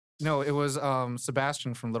No, it was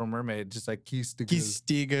Sebastian from Little Mermaid, just like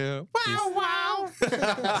Kistiga. Wow,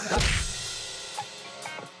 wow.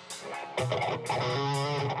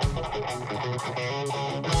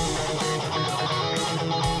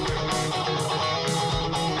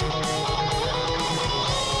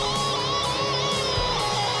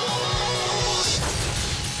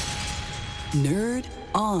 Nerd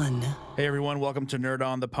On. Hey everyone, welcome to Nerd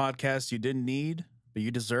On, the podcast you didn't need, but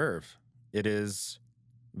you deserve. It is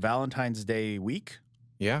Valentine's Day week,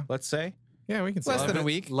 let's say. Yeah, we can say Less that. than a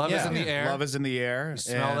week. Love is in the air. Love is in the air. You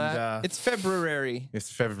smell that? It's February. It's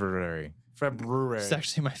February. February. It's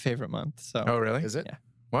actually my favorite month. So. Oh, really? Is it? Yeah.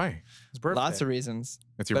 Why? It's birthday. Lots of reasons.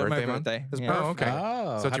 It's your But birthday my month? birthday. It's yeah. Oh, okay.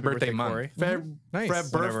 Oh, So it's your birthday month. Corey.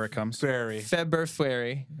 Nice. Whenever it comes.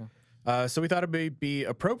 February. So we thought it would be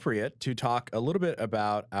appropriate to talk a little bit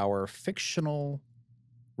about our fictional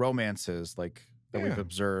romances, like that we've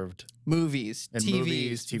observed. Movies, And TV,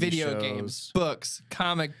 movies, TV video shows. games, books,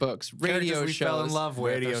 comic books, radio Characters we shows, fell in love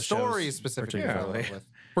with. Radio or shows, stories specifically. particularly. we fell in love with.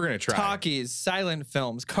 We're going to try. talkies, silent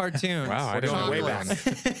films, cartoons. Wow, I We're didn't going know way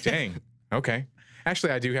that. Dang. Okay.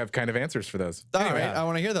 Actually, I do have kind of answers for those. All Anyway. right, I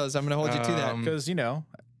want to hear those. I'm going to hold you to that. Because,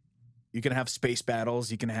 you can have space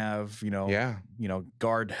battles, you can have,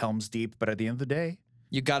 guard Helm's Deep, but at the end of the day,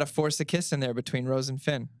 You got to force a kiss in there between Rose and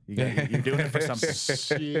Finn. you're doing it for something.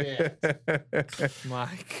 Shit. My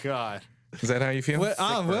God. Is that how you feel? What?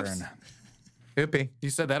 Oh, whoops. Burn. Hippie. You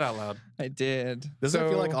said that out loud. I did. Doesn't it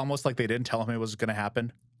feel So- like almost like they didn't tell him it was going to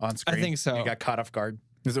happen on screen? think so. You got caught off guard.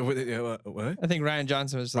 Is it, what? I think Ryan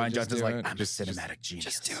Johnson was like, Ryan just Johnson's do like, it. I'm just cinematic genius.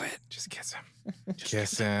 Just do it. Just kiss him.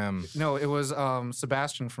 Kiss him. No, it was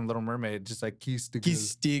Sebastian from Little Mermaid, just like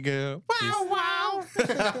Kistiga. Wow, wow.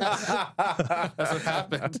 That's what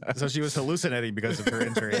happened. So she was hallucinating because of her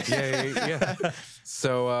injury. Yeah.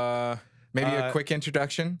 So maybe a quick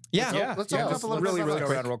introduction. Yeah. Let's talk let's a little really bit go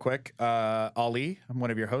about around real quick. Ali, I'm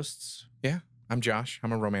one of your hosts. Yeah. I'm Josh.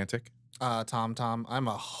 I'm a romantic. Tom. I'm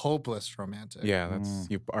a hopeless romantic. Yeah,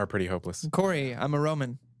 you are pretty hopeless. Corey, I'm a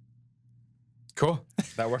Roman. Cool.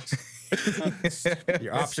 That works.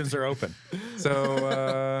 Your options are open.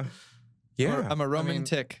 So yeah. I'm a Roman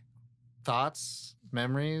tick. Thoughts,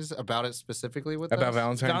 memories about it specifically with About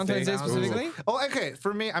us? Valentine's Day specifically? Ooh. Oh, okay.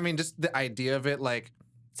 For me, I mean, just the idea of it, like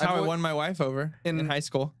That's how I would- won my wife over in high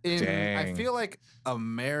school. I Dang. feel like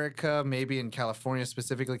America, maybe in California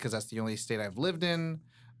specifically, because that's the only state I've lived in.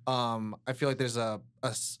 I feel like there's a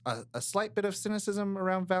slight bit of cynicism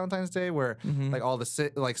around Valentine's Day, where like all the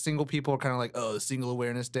single people are kind of like, oh, Single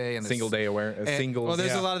Awareness Day and Single day aware. Well,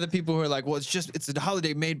 there's a lot of the people who are like, well, it's a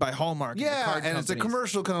holiday made by Hallmark. yeah, and, and it's a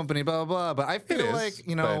commercial company, blah blah blah. But I feel is, like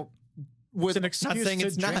It's an excuse saying to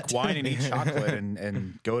it's drink not. wine and eat chocolate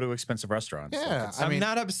and go to expensive restaurants. yeah, I'm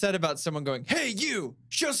not upset about someone going, hey, you,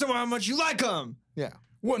 show someone how much you like them. yeah.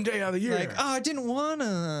 one day out of the year. Like, oh, I didn't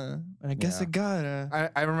wanna. And I guess I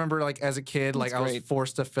gotta. I remember like as a kid, like That's I was great.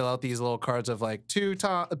 forced to fill out these little cards of like to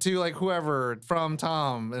like whoever from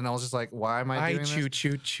Tom, and I was just like, why am I doing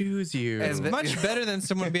this? choose you. And the- Much better than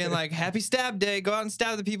someone being like, happy stab day, go out and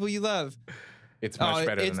stab the people you love. it's much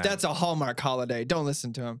better than that. That's a Hallmark holiday. Don't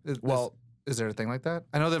listen to him. Well, is there a thing like that?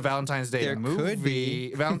 I know the Valentine's Day There movie. could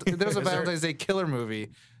be. There's a Valentine's Day killer movie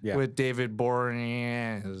Yeah. with David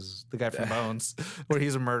Boreanaz, the guy from Bones, where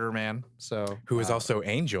he's a murder man. So who is also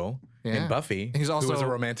Angel yeah. in Buffy. He's who was also- a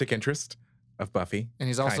romantic interest of Buffy. and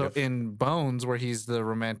he's kind also of. in Bones, where he's the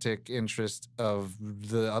romantic interest of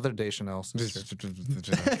the other Deschanel sister.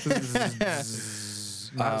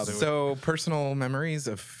 So personal memories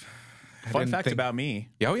of Fun fact about me,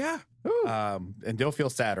 Oh yeah. Ooh. and don't feel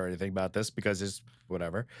sad or anything about this because it's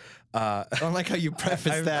whatever. I don't like how you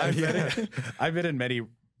preface that. I've been in many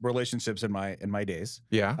relationships in my days,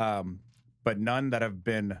 Yeah. but none that have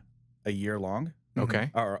been a year long.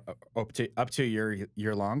 Okay. Or up to a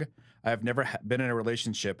year long. I have never been in a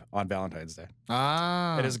relationship on Valentine's Day.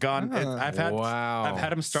 Ah, It has gone. I've had Wow. I've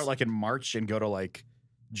had them start like in March and go to like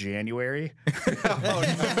January. It's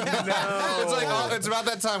like it's about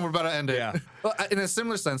that time. We're about to end it. Yeah. Well, in a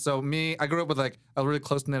similar sense. So I grew up with like a really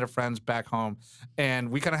close knit of friends back home, and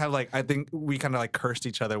we kind of have like I think we kind of like cursed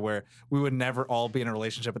each other where we would never all be in a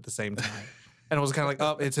relationship at the same time. And it was kind of like,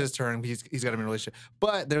 oh, it's his turn. He's got to be in a relationship.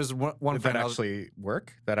 But there's one Did friend that actually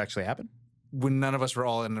work? That actually happened? when none of us were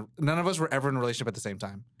ever in a relationship at the same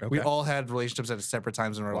time. We Okay. all had relationships at separate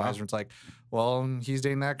times in our lives where it's like, well, he's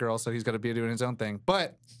dating that girl, so he's got to be doing his own thing.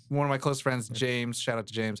 But one of my close friends, James, shout out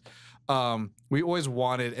to James, we always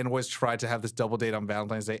wanted and always tried to have this double date on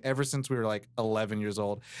Valentine's Day ever since we were like 11 years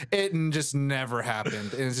old. It just never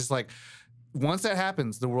happened. And it's just like, once that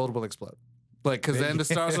happens, the world will explode. Like, because then the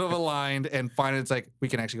stars will have aligned, and finally it's like, we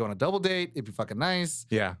can actually go on a double date. It'd be fucking nice.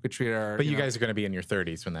 Yeah. We treat our. But you know, guys are going to be in your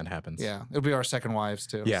 30s when that happens. Yeah. It'll be our second wives,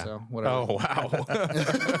 too. Yeah. So, whatever. Oh,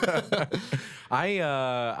 wow.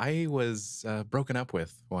 I was broken up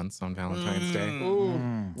with once on Valentine's Day. Ooh.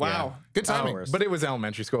 Wow. Yeah. Good timing. Hours. But it was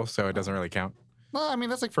elementary school, so it doesn't really count. Well, I mean,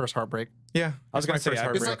 that's like first heartbreak. Yeah. I was going to say, I've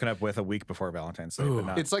heartbreak. broken up with a week before Valentine's Day, Ooh. but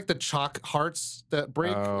not. It's like the chalk hearts that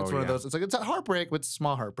break. Oh, It's one of yeah. those. It's like, it's a heartbreak with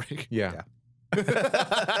small heartbreak. Yeah.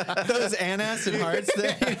 Those Annas and hearts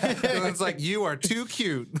there. And it's like, you are too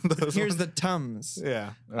cute. Those Here's ones. the Tums.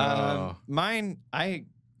 Yeah. Oh. Mine, I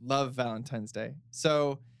love Valentine's Day.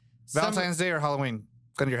 So Valentine's Day or Halloween?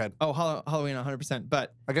 Gun to your head. Oh, Halloween 100%.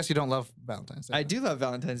 But I guess you don't love Valentine's Day. I do love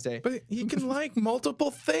Valentine's Day. But you can like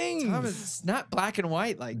multiple things. Tom, it's not black and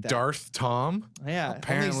white like that. Darth Tom. Yeah.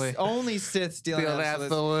 Apparently. Only Sith stealing Steal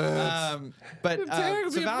absolutes. But Take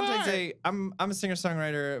so me Valentine's back. Day, I'm a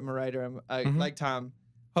singer-songwriter, I'm a writer, I like Tom,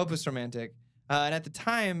 hopeless romantic. And at the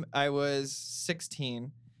time, I was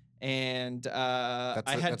 16, and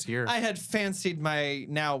That's here. I had fancied my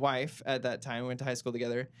now wife at that time. We went to high school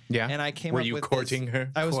together. Yeah. And I came Were up you with courting this,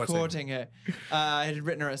 her? I was Courting. courting her. I had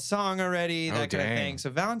written her a song already, that kind of dang. thing.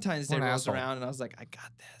 So Valentine's Day What an rolls asshole. around, and I was like, I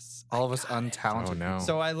got this. All of us untalented. Oh, no.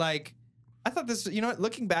 So I thought this, you know what,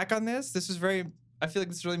 looking back on this was very, I feel like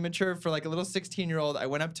this is really mature for like a little 16-year-old. I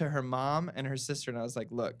went up to her mom and her sister and I was like,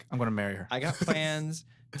 look, I'm gonna marry her. I got plans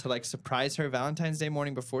to like surprise her Valentine's Day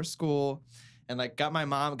morning before school, and like got my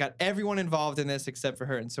mom, got everyone involved in this except for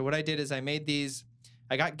her. And so what I did is I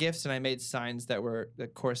got gifts and I made signs that were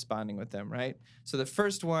corresponding with them, right? So the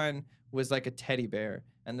first one was like a teddy bear.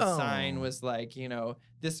 And the sign was like, you know,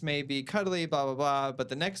 this may be cuddly, blah, blah, blah. But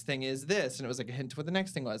the next thing is this. And it was like a hint to what the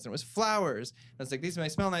next thing was. And it was flowers. And I was like, these may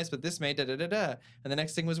smell nice, but this may da-da-da-da. And the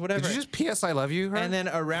next thing was whatever. Did you just P.S. I love you her? And then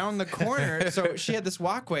around the corner, so she had this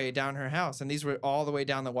walkway down her house, and these were all the way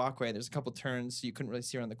down the walkway. There's a couple turns, so you couldn't really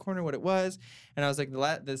see around the corner what it was. And I was like,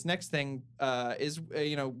 this next thing is,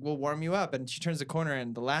 you know, will warm you up. And she turns the corner,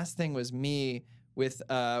 and the last thing was me with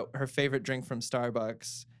her favorite drink from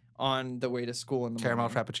Starbucks on the way to school in the Caramel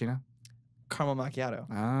morning. Frappuccino? Caramel macchiato.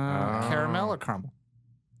 Caramel or caramel?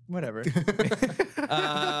 Whatever.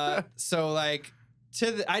 So like.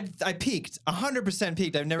 I peaked, 100%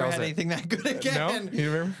 peaked. I've never That was had it. anything that good again. No?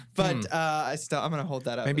 You remember? But I'm gonna hold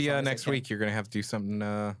that up. Maybe as long as I next can. week you're going to have to do something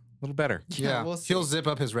a little better. Yeah. we'll see. He'll zip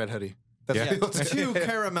up his red hoodie. That's Yeah. what he'll do. 2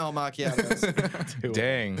 caramel macchiatos.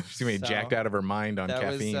 Dang. She's going to be So, jacked out of her mind on That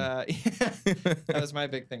caffeine. that was my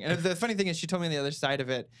big thing. And the funny thing is, she told me on the other side of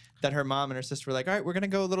it that her mom and her sister were like, "All right, we're gonna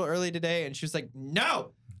go a little early today," and she was like,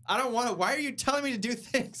 "No, I don't want to. Why are you telling me to do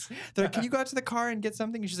things?" They're like, "Can you go out to the car and get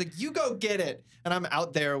something?" And she's like, "You go get it." And I'm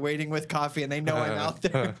out there waiting with coffee, and they know I'm out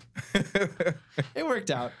there. It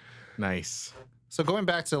worked out. Nice. So going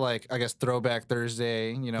back to like, I guess Throwback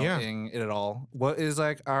Thursday, you know, Yeah. thing, it all. What is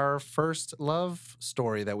like our first love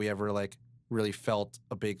story that we ever like really felt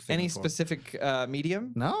a big thing Any for? specific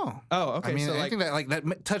medium? No. Oh, okay. I mean, so anything like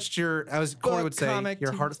that touched your, as Corey Book, would say, comic,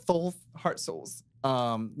 your TV. heart soul. heart souls.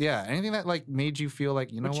 Yeah, anything that like made you feel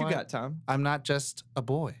like, you know What what? you got, Tom? I'm not just a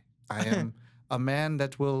boy. I am a man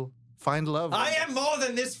that will find love. I am more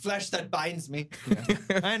than this flesh that binds me.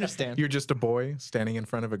 I understand. You're just a boy standing in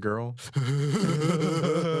front of a girl.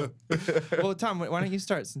 Well, Tom, why don't you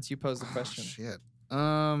start since you posed the question? Shit.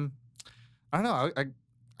 I don't know.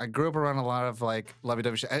 I grew up around a lot of like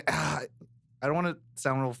lovey-dovey shit. I don't want to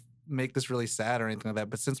sound real, make this really sad or anything like that.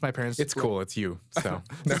 But since my parents, It's cool. It's you. So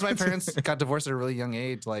Since my parents got divorced at a really young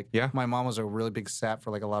age, like Yeah. my mom was a really big sap for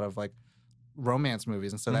like a lot of like romance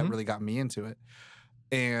movies, and so that Mhm. really got me into it.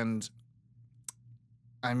 And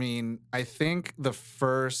I mean, I think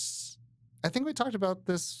we talked about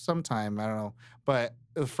this sometime. I don't know, but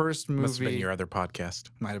the first movie must have been your other podcast.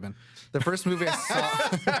 might have been the first movie I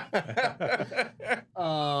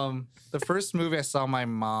saw. The first movie I saw my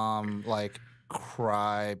mom like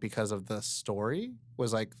cry because of the story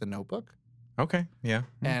was like The Notebook. Okay. Yeah.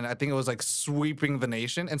 And I think it was like sweeping the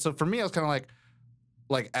nation. And so for me, I was kind of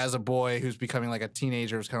like as a boy who's becoming like a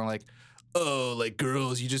teenager, it was kind of like, oh, like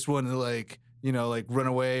girls, you just want to like, you know, like run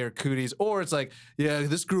away or cooties. Or it's like, yeah,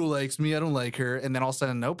 this girl likes me, I don't like her. And then all of a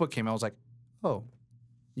sudden Notebook came out. I was like, oh,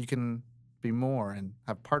 you can be more and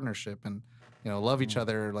have partnership and, you know, love each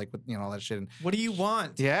other, like with, you know, all that shit. And What do you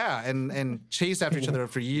want? yeah, and chase after each other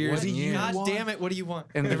for years What do and you? years. God damn it! What do you want?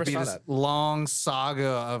 And Never there'd be saw this that. long saga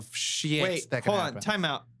of shit Wait, that can hold happen. on. Time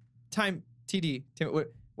out. Time. TD.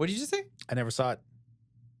 What did you just say? I never saw it.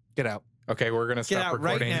 Get out. Okay, we're gonna Get stop out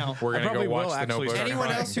right recording. now. We're I gonna probably go watch will The actually Notebook. start Anyone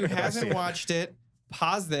crying else who if I see hasn't it. watched it,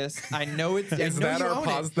 pause this. I know it's. Is I know that you our own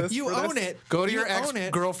pause it. this You for own this? it. Go to You your own it.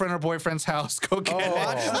 ex-girlfriend or boyfriend's house. Go get it.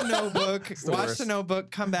 Watch the Notebook. the Watch worst. the Notebook.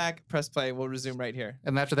 Come back. Press play. We'll resume right here.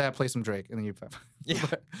 And after that, play some Drake. And then you... Yeah.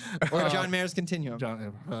 Or John Mayer's Continuum.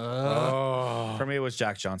 John, Oh, For me, it was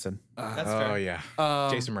Jack Johnson. That's oh fair. yeah.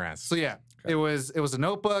 Jason Mraz. So yeah, it was a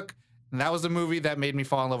Notebook, and that was the movie that made me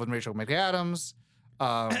fall in love with Rachel McAdams.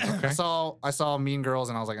 I saw Mean Girls,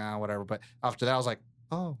 and I was like, whatever. But after that, I was like,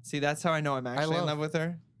 oh, See, that's how I know I'm actually in love- love with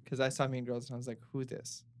her. Because I saw Mean Girls and I was like, who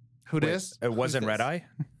this? who this? It wasn't this? Red Eye?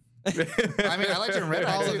 I mean, I liked her in Red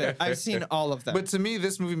Eye All too. of it. I've seen all of them. But to me,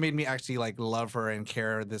 this movie made me actually like love her and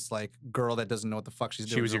care. This like girl that doesn't know what the fuck she's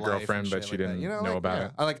doing. She was with your her life girlfriend, and but shit she like that. didn't know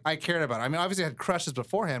about it. I cared about it. I mean, obviously I had crushes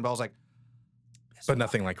beforehand, but I was like, But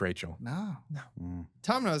nothing like Rachel. no.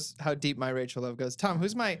 Tom knows how deep my Rachel love goes. Tom,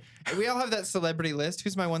 who's my? We all have that celebrity list.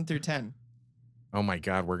 Who's my 1 through 10? Oh my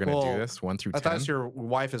God, we're gonna Well, do this 1 through I 10. thought your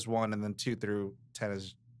wife is 1, and then 2 through 10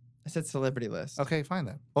 is I said celebrity list. okay. Fine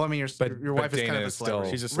then. Well, I mean, your But wife is Dana kind of a is still-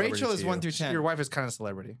 celebrity. She's a celebrity Rachel to is you. 1 through 10. Your wife is kind of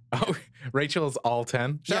celebrity. Oh, Rachel's all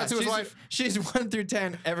 10. Shout out to his wife. She's 1 through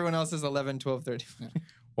 10. Everyone else is 11, 12, 13.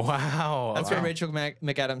 Wow. That's wow. where Rachel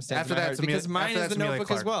McAdams stands After in my that, heart, it's Amelia- because mine after is that's the Amelia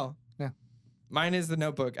Notebook as Clark. well. Yeah. Mine is the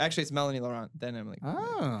Notebook. Actually, it's Melanie Laurent, then Emily.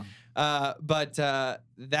 Oh. But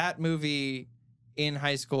that movie in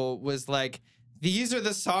high school was like, these are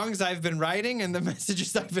the songs I've been writing and the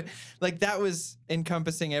messages I've been like. That was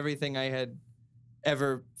encompassing everything I had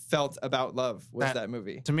ever felt about love. Was that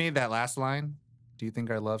movie? To me, that last line, "Do you think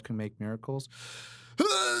our love can make miracles?"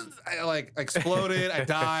 I like exploded. I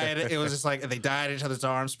died. It was just like they died in each other's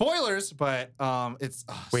arms. Spoilers, but it's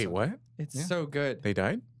Wait, so, what? It's Yeah. so good. They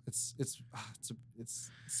died? it's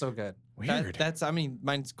so good. Weird. That's. I mean,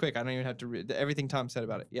 mine's quick. I don't even have to read everything Tom said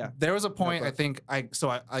about it. Yeah. There was a point Notebook. I think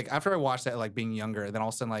I like after I watched that like being younger, then all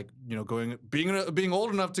of a sudden like being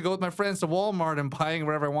old enough to go with my friends to Walmart and buying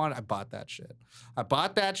whatever I wanted. I bought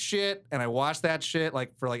that shit and I watched that shit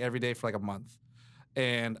like for like every day for like a month.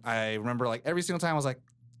 And I remember like every single time I was like,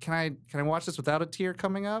 can I watch this without a tear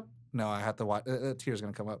coming up? No, I have to watch. A tear's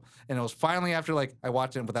gonna come up. And it was finally after like I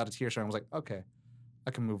watched it without a tear showing. I was like, okay,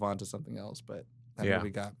 I can move on to something else. But that Yeah.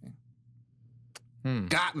 movie got me. Hmm.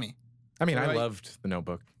 Me. I mean, I Right. loved The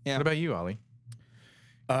Notebook. Yeah. What about you, Ollie?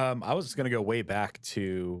 I was gonna go way back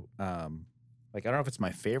to like I don't know if it's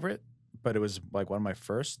my favorite, but it was like one of my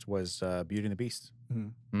first was Beauty and the Beast.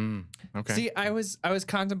 Okay. See, I was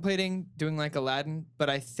contemplating doing like Aladdin, but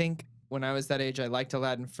I think when I was that age, I liked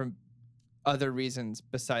Aladdin for other reasons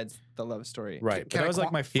besides the love story. Right. Can But I that was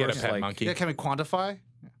like my he had a first pet like monkey. Yeah, can we quantify?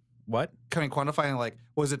 what? Can we quantify and like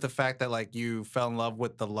was it the fact that like you fell in love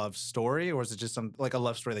with the love story, or was it just some like a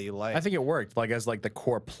love story that you like? I think it worked like as like the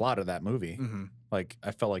core plot of that movie. Mm-hmm. Like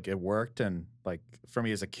I felt like it worked, and like for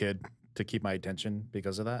me as a kid to keep my attention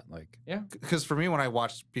because of that. Like Because for me, when I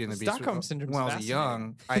watched Beauty and the Beast Stockholm Syndrome's when I was fascinating.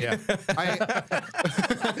 young,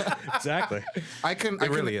 exactly. I couldn't. It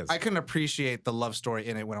really is. I couldn't appreciate the love story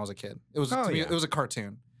in it when I was a kid. It was Oh, to me, yeah. it was a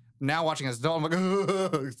cartoon. Now watching as an adult, I'm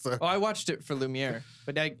like, ugh. So, Oh, I watched it for Lumiere,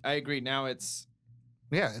 but I agree. Now it's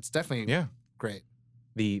yeah, it's definitely Yeah. great.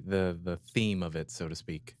 The theme of it, so to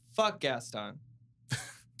speak. fuck Gaston.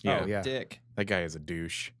 Yeah. Oh yeah. Dick. That guy is a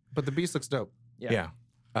douche. But the Beast looks dope. Yeah. Yeah.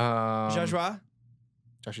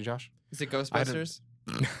 Josh. Is it Ghostbusters?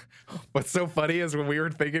 What's so funny is when we were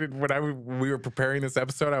thinking when we were preparing this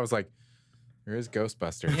episode, I was like, "There is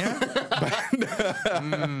Ghostbusters." Yeah.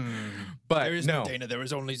 but There is no, Dana. There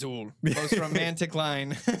is only Zool. Most romantic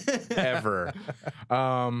line. ever.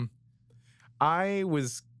 I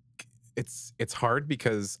was. It's hard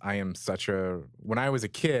because I am such a. When I was a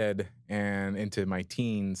kid and into my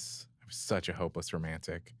teens, I was such a hopeless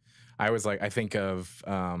romantic. I was like, I think of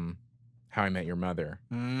How I Met Your Mother,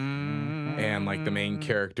 and like the main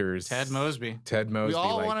characters, Ted Mosby. We We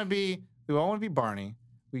all want to be. We all want to be Barney.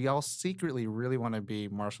 We all secretly really want to be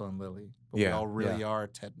Marshall and Lily. But we Yeah. all really are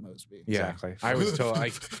Ted Mosby. Yeah, Exactly. I was told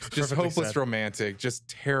like just Perfectly hopeless said. romantic, just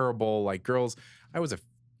terrible. Like girls,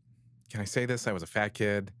 can I say this? I was a fat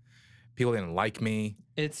kid. People didn't like me.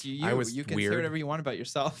 It's you. I was You can weird. say whatever you want about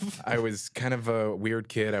yourself. I was kind of a weird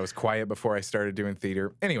kid. I was quiet before I started doing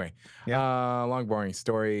theater. Anyway, long boring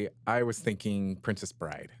story. I was thinking Princess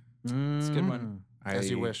Bride. It's a good one. As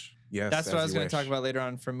you wish. Yes, That's what I as was you going to talk wish. about later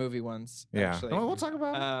on for movie ones. Yeah. Actually. Oh, we'll talk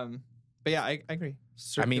about it. But yeah, I agree.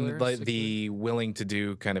 I mean, Circular, like circular. the willing to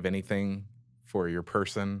do kind of anything for your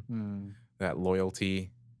person, that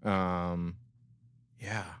loyalty.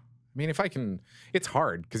 Yeah. I mean, if I can, it's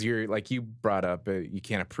hard because you're like you brought up, you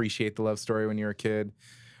can't appreciate the love story when you're a kid,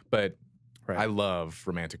 but Right. I love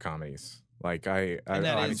romantic comedies. Like And me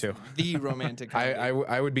that is too. the romantic comedy.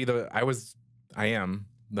 I would be I am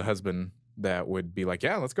the husband that would be like,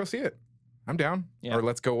 yeah, let's go see it. I'm down. Yeah. Or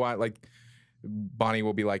let's go watch. Like Bonnie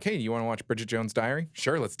will be like, hey, you want to watch Bridget Jones' Diary?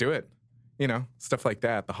 Sure, let's do it. You know, stuff like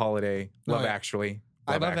that. The holiday, Love Actually.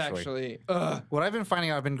 Love Actually. Ugh. What I've been finding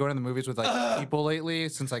out, I've been going to the movies with like people lately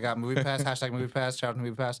since I got Movie Pass. Hashtag Movie Pass. Shout out to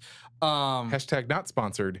Movie Pass. Hashtag not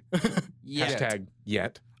sponsored. Yet. Hashtag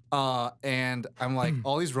yet. And I'm like,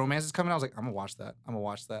 all these romances coming out. I was like, I'm gonna watch that. I'm gonna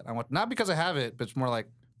watch that. Not because I have it, but it's more like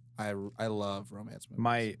I love romance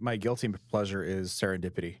movies. My guilty pleasure is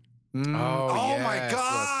Serendipity. Oh my yes.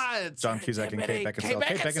 God! John Cusack and Kate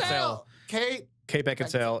Beckinsale. Kate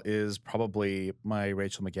Beckinsale is probably my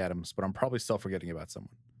Rachel McAdams, but I'm probably still forgetting about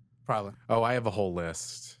someone. Probably. Oh, I have a whole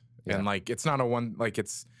list. Yeah. And like, it's not a one, like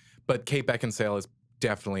it's, but Kate Beckinsale is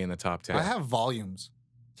definitely in the top 10. I have volumes.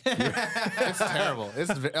 It's terrible.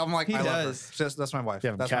 I'm like, He I love her. does. Just that's my wife. You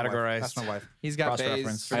have them That's my wife. categorized. That's my wife. He's got bays.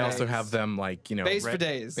 Cross-reference. For I also days. have them like, you know, Bays for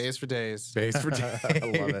days. Bays for days. Base for days. I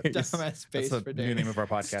love it. Dumbass bays That's for the new days. name of our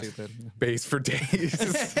podcast. Stupid. Base for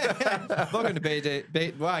days. Welcome to Bay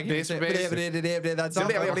Day. Well, I can't Bays say for bays. That's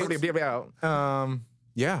all.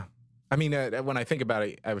 Yeah. I mean, when I think about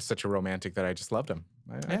it, I was such a romantic that I just loved him.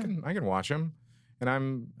 I can watch him, and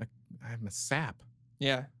I'm a sap.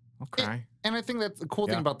 Yeah. I'll cry. And I think that the cool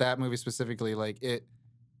thing Yeah. about that movie specifically, like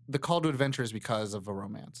the call to adventure is because of a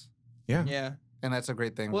romance, Yeah. Yeah. and that's a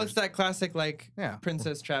great thing. Well, it's that classic like Yeah.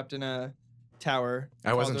 princess trapped in a tower.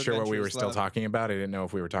 I wasn't Call to sure what we Adventure were is still love. talking about. I didn't know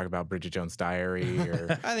if we were talking about Bridget Jones' Diary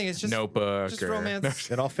or I think it's just Notebook just or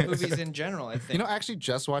romance It all fits. movies in general. I think. You know, I actually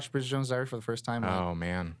just watched Bridget Jones' Diary for the first time Oh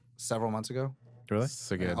man, several months ago. Really?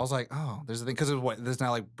 so And good. I was like, oh, there's a thing because there's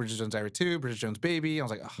now like Bridget Jones' Diary 2, Bridget Jones' Baby. I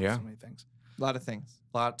was like, oh, Yeah. so many things, a lot of things.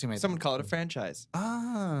 too many. Some would call it a franchise.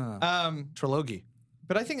 Trilogy.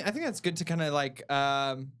 But I think that's good to kind of like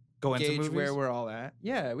Go into gauge movies. where we're all at.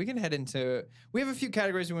 Yeah, we can head into. We have a few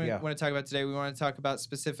categories we want to talk about today. We want to talk about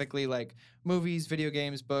specifically like movies, video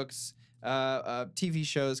games, books, TV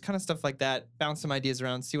shows, kind of stuff like that. Bounce some ideas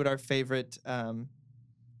around, see what our favorite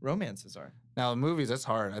romances are. Now movies, that's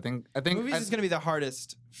hard. I think Movies is going to be the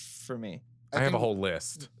hardest for me. I have a think whole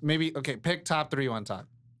list. Maybe okay. Pick top 3 you want to talk.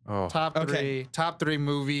 Oh, Top three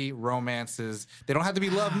movie romances. They don't have to be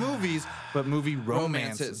love movies, but movie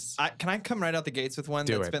romances. Can I come right out the gates with one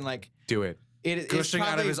Do that's it. been like do it. it's Gushing out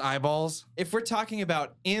of probably- his eyeballs. If we're talking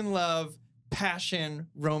about in love, passion,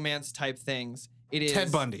 romance type things, it is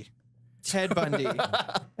Ted Bundy. Ted Bundy.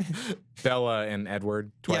 Bella and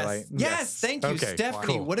Edward, Twilight. Yes, thank you, Okay,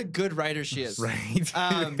 Stephanie. cool. What a good writer she is. Right.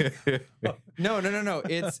 No.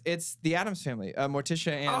 It's the Addams Family.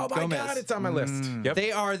 Morticia and oh my Gomez. God, it's on my list. Yep.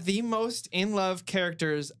 They are the most in love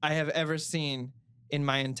characters I have ever seen in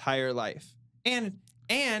my entire life. And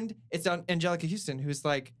it's on Angelica Houston, who's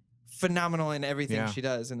like phenomenal in everything Yeah. she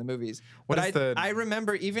does in the movies. What But is I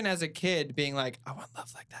remember even as a kid being like, I want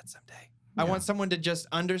love like that someday. I want someone to just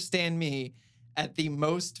understand me at the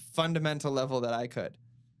most fundamental level that I could.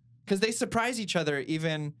 Because they surprise each other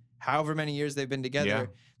even however many years they've been together. Yeah.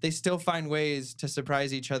 They still find ways to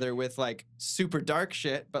surprise each other with like super dark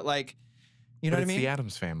shit, but like, you know what I It's mean? the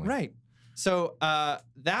Addams Family. Right. So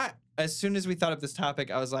that as soon as we thought of this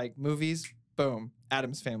topic, I was like, movies, boom,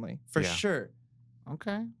 Addams Family for Yeah. sure.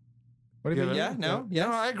 Okay. What do you think? Yeah, no, yes.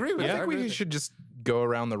 No, I agree with I that. think we should just go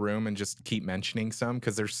around the room and just keep mentioning some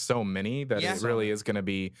because there's so many that Yeah. it really is going to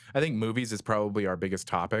be. I think movies is probably our biggest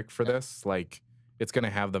topic for this. Like, it's going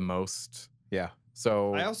to have the most. Yeah.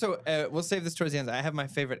 So I also we'll save this towards the end. I have my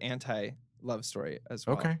favorite anti-love story as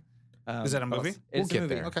well. okay. Is that a but movie? It's We'll a get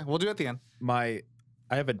movie. there. Okay, we'll do it at the end. I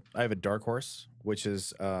have a dark horse, which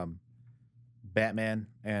is Batman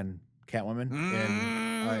and Catwoman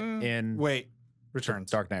in Wait,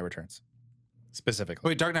 Returns. Dark Knight Returns, specifically.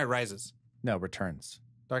 Wait, Dark Knight Rises. No, Returns.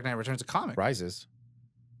 Dark Knight Returns a comic. Rises.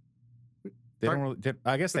 They Dark- don't really.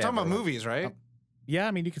 I guess We're they talking have about a- movies, right? Yeah,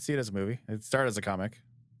 I mean, you could see it as a movie. It started as a comic.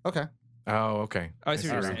 Okay. Oh, okay. I I see see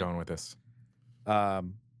what where you're you're saying. going with this.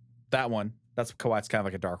 That one. That's why it's kind of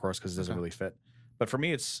like a dark horse because it doesn't Okay. really fit. But for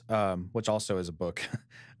me, it's which also is a book,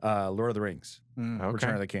 Lord of the Rings, Mm. Okay.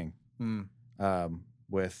 Return of the King, Mm.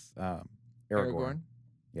 with Aragorn.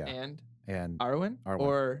 Yeah. And And Arwen Arwen.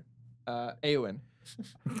 or Eowyn.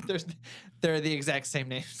 They're the exact same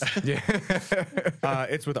names. Yeah.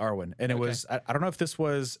 it's with Arwen, and it Okay. was. I don't know if this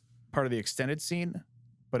was part of the extended scene,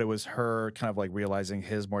 but it was her kind of like realizing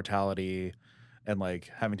his mortality, and like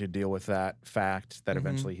having to deal with that fact that Mhm.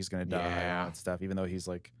 eventually he's going to die Yeah. and stuff. Even though he's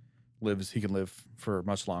like he can live for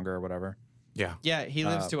much longer or whatever, Yeah. Yeah, he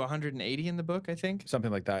lives to 180 in the book, I think. something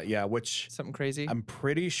like that. Yeah, which Something crazy. I'm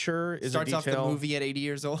pretty sure is Starts a off the detail. movie at 80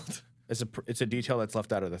 years old. It's a detail that's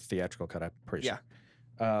left out of the theatrical cut. I'm pretty Yeah.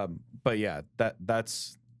 sure. But yeah,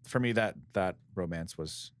 that's for me. That romance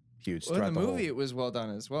was huge Well, in throughout the the movie, whole. it was well done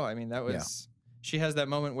as well. I mean, that was she has that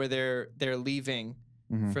moment where they're leaving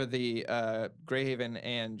Mhm. for the Greyhaven,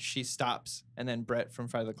 and she stops, and then Brett from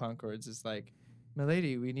Friday the Conchords is like,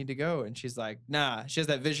 "Milady, we need to go," and she's like, "Nah." She has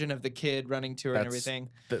that vision of the kid running to her and That's- everything.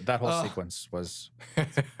 That whole Oh. sequence was.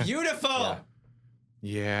 Beautiful, Yeah.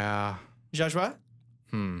 Yeah. Joshua.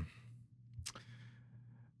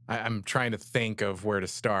 I'm trying to think of where to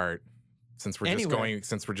start since we're Anywhere.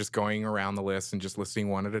 just going around the list and just listing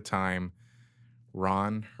one at a time.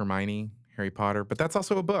 Ron, Hermione, Harry Potter, but that's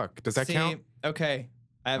also a book. Does that See, count? Okay,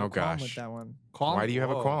 I have Oh, a qualm gosh. with that one. Qualm? Why do you have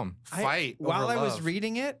a Whoa. qualm? Fight While over I was love.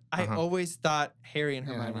 reading it, I Uh-huh. always thought Harry and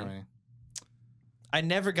Yeah, Hermione. Hermione. I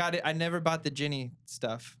never got it. I never bought the Ginny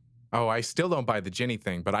stuff. Oh, I still don't buy the Ginny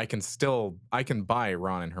thing, but I can buy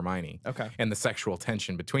Ron and Hermione Okay. and the sexual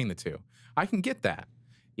tension between the two. I can get that.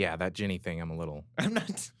 Yeah, that Ginny thing, I'm a little. I'm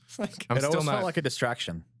not like. I'm It still always not. felt like a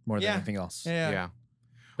distraction more than Yeah. anything else. Yeah.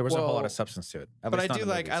 There wasn't a whole lot Well, of substance to it. At But I least not do in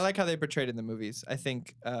the like. I movies. like how they portrayed it in the movies. I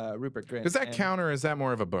think Rupert Grint. Does that and- count, or is that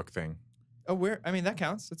more of a book thing? Oh, I mean, that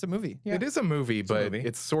counts. It's a movie. Yeah. It is a movie, a but movie.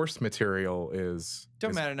 its source material Don't is-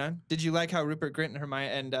 matter none. Did you like how Rupert Grint and Hermione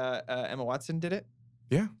and Emma Watson did it?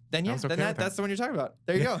 Yeah. Then yeah, was okay then with that. that's the one you're talking about.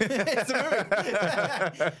 There you go. It's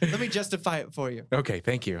a movie. Let me justify it for you. Okay,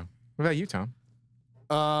 thank you. What about you, Tom? It's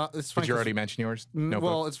funny. Did you 'cause- already mention yours? No.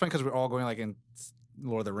 well, it's funny because we're all going like in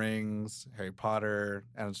Lord of the Rings, Harry Potter,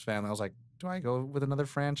 Adam's Family. I was like, do I go with another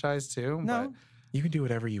franchise too? No. You can do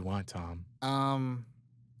whatever you want, Tom.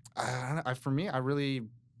 But, for me, I really.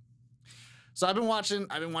 So I've been watching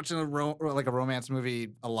a romance movie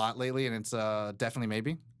a lot lately, and it's Definitely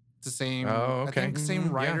Maybe. It's the same. Oh, okay. I think same Mhm,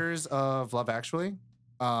 yeah. writers of Love Actually,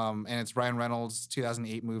 and it's Ryan Reynolds'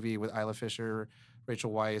 2008 movie with Isla Fisher,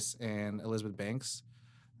 Rachel Weisz, and Elizabeth Banks.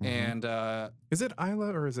 Mhm. And Is it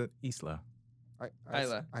Isla or is it Isla?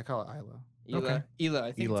 Isla. I call it Isla. Ela. Ela.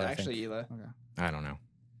 I think Ela, it's I actually think. Ela. Okay. I don't know.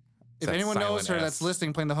 If That anyone knows silent her S. that's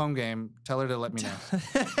listening, playing the home game, tell her to let me know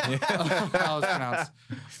how it's pronounced,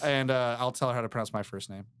 and I'll tell her how to pronounce my first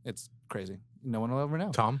name. It's crazy. No one will ever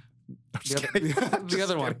know. Tom? The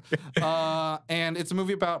other one. And it's a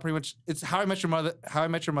movie about pretty much. It's How I Met Your Mother. How I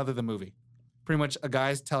Met Your Mother, the movie. Pretty much, a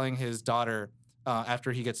guy's telling his daughter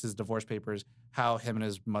after he gets his divorce papers how him and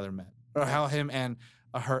his mother met, or how him and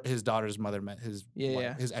his daughter's mother met, his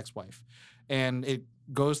his ex-wife, and it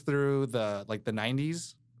goes through the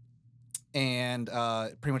 90s, and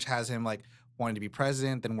pretty much has him like wanting to be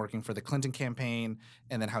president, then working for the Clinton campaign,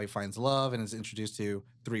 and then how he finds love and is introduced to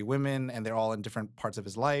 3 women, and they're all in different parts of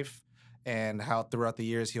his life, and how throughout the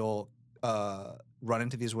years he'll run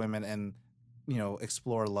into these women and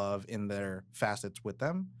explore love in their facets with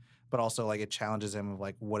them, but also like it challenges him of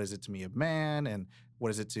like, what is it to be a man, and what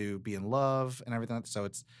is it to be in love and everything. So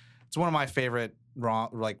it's one of my favorite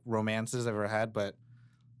romances I've ever had. But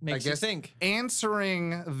Makes I you guess think.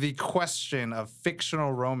 answering the question of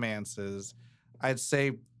fictional romances, I'd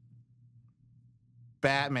say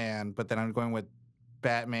Batman, but then I'm going with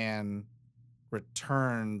Batman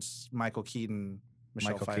Returns, Michael Keaton,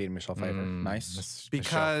 Michelle Michael Pfeiffer. Keaton, Michelle Pfeiffer. Nice. Michelle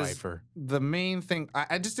Because Pfeiffer. the main thing,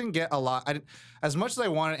 I just didn't get a lot. As much as I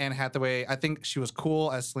wanted Anne Hathaway, I think she was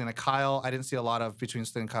cool as Selena Kyle. I didn't see a lot of between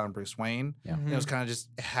Selena Kyle and Bruce Wayne. Yeah. It was kind of just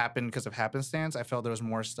happened because of happenstance. I felt there was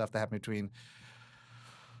more stuff that happened between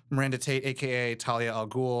Miranda Tate, aka Talia al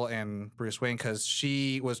Ghul, and Bruce Wayne, because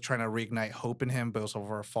she was trying to reignite hope in him, but it was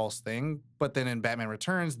over a false thing. But then in Batman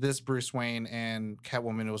Returns, this Bruce Wayne and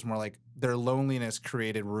Catwoman, it was more like their loneliness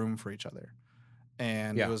created room for each other.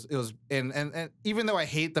 And Yeah. it was and even though I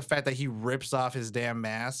hate the fact that he rips off his damn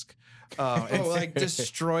mask,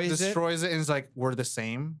 Destroys it. destroys it, and it's like we're the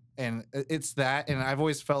same, and it's that. And I've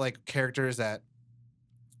always felt like characters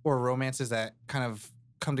or romances that kind of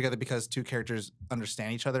come together because 2 characters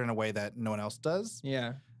understand each other in a way that no one else does.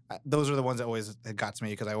 Yeah. Those are the ones that always had got to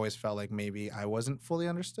me, because I always felt like maybe I wasn't fully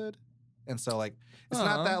understood, and so like it's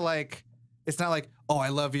not that like it's not like, oh, I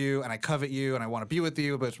love you and I covet you and I want to be with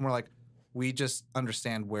you, but it's more like we just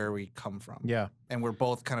understand where we come from. Yeah. And we're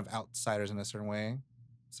both kind of outsiders in a certain way.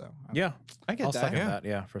 So Yeah. I get I'll that. second Yeah. that.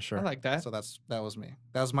 Yeah, for sure. I like that. So that was me.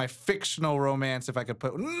 That was my fictional romance, if I could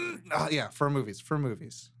put. For movies.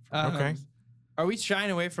 Okay. Are we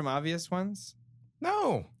shying away from obvious ones?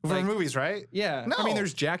 No. For movies, right? Yeah. No. I mean,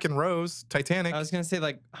 there's Jack and Rose, Titanic. I was gonna say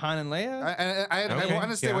like Han and Leia. I Okay,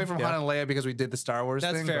 want to stay away from yeah. Han and Leia because we did the Star Wars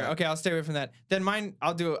That's thing. fair. but- Okay, I'll stay away from that. Then mine,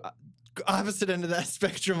 I'll do opposite end of that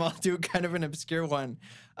spectrum. I'll do kind of an obscure one.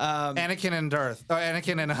 Anakin and Darth. Oh,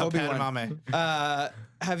 Anakin and Obi-Wan. Padme.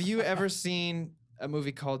 Have you ever seen a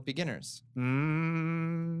movie called Beginners?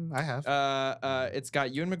 I have. It's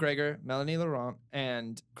got Ewan McGregor, Melanie Laurent,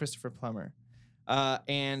 and Christopher Plummer.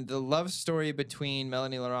 And the love story between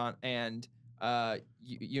Melanie Laurent and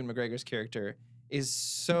Ewan McGregor's character is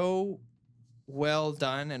so well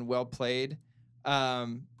done and well played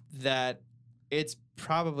that it's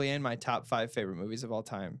probably in my top 5 favorite movies of all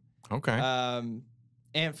time. Okay.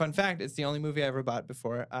 And fun fact, it's the only movie I ever bought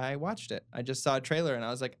before I watched it. I just saw a trailer and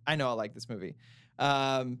I was like, I know I like this movie.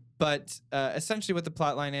 But essentially what the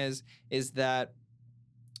plot line is that,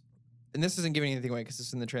 and this isn't giving anything away because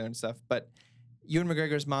it's in the trailer and stuff, but Ewan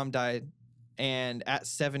McGregor's mom died, and at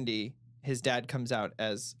 70, his dad comes out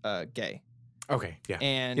as gay. Okay. Yeah.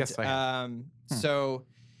 And yes, I have. so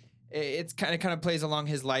it's kind of plays along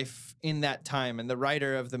his life in that time, and the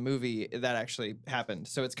writer of the movie that actually happened.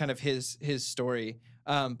 So it's kind of his story.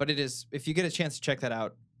 But it is, if you get a chance to check that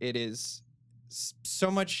out, it is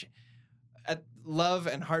so much love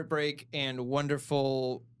and heartbreak and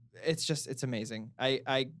wonderful. It's amazing.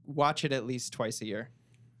 I watch it at least twice a year.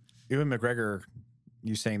 Ewan McGregor,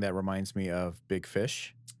 you saying that reminds me of Big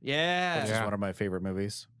Fish, Yeah. which is one of my favorite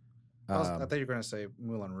movies. I thought you were going to say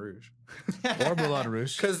Moulin Rouge. Or Moulin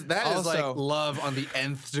Rouge. Because that is Also- like love on the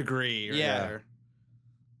nth degree. Right Yeah. there.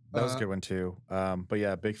 That was a good one too. But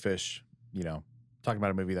yeah, Big Fish, you know, talking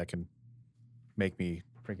about a movie that can make me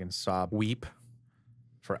freaking sob Weep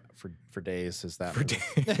for days is that for movie.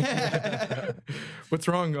 days. What's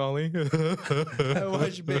wrong, Ollie? I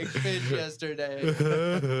watched Big Fish yesterday.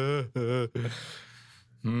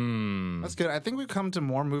 That's good. I think we've come to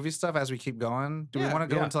more movie stuff as we keep going. Do we Yeah. want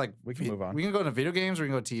to go Yeah. into like We can move on. We can go into video games. Or we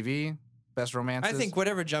can go TV. Best romances. I think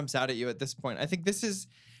whatever jumps out at you at this point. I think this is,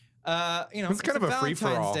 It's kind of a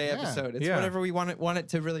free-for-all. Valentine's Day Yeah. episode. It's Yeah. whatever we want it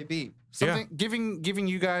to really be. something giving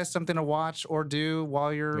you guys something to watch or do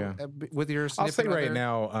while you're with your. I'll say significant right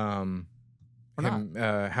other.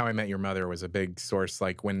 now, How I Met Your Mother was a big source.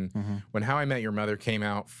 Like when How I Met Your Mother came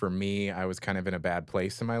out, for me, I was kind of in a bad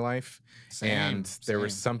place in my life. And there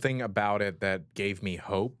was something about it that gave me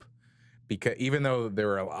hope. Because even though there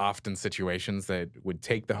were often situations that would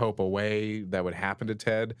take the hope away that would happen to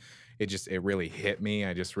Ted, it really hit me.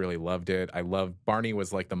 I just really loved it. Barney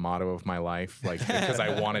was like the motto of my life, like because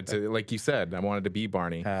I wanted to, like you said, I wanted to be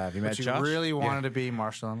Barney. Have you met But you Josh? really wanted to be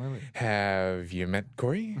Marshall and Lily. Have you met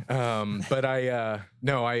Corey? But I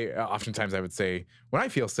oftentimes I would say, when I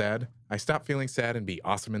feel sad, I stop feeling sad and be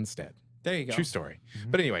awesome instead. There you go. True story.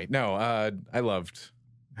 But anyway, no, I loved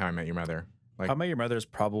How I Met Your Mother. Like, How I Met Your Mother is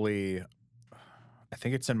probably, I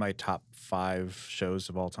think it's in my top 5 shows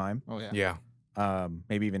of all time. Oh yeah. yeah.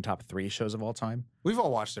 Maybe even top 3 shows of all time. We've all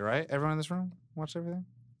watched it, right? Everyone in this room watched everything.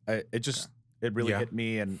 It really Yeah. hit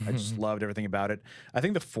me, and I just loved everything about it. I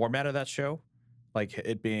think the format of that show, like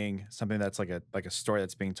it being something that's like a story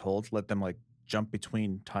that's being told, let them like jump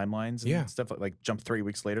between timelines and Yeah. stuff like jump 3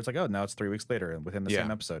 weeks later. It's like, oh, now it's 3 weeks later and within the same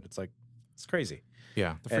Yeah. episode. It's like, it's crazy.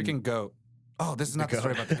 Yeah. The And- freaking goat. Oh, this is not the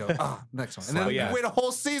story about the goat. Oh, next one. And then Oh, yeah. you wait a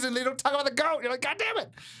whole season, they don't talk about the goat. You're like, God damn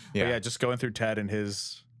it. But yeah, just going through Ted and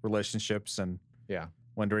his relationships and Yeah.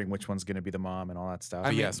 wondering which one's going to be the mom and all that stuff.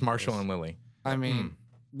 But yes, Marshall and Lily. I mean,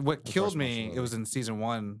 what killed course, me, Marshall it was in season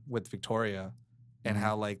 1 with Victoria, and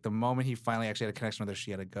how like the moment he finally actually had a connection with her,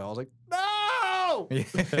 she had to go. I was like, no,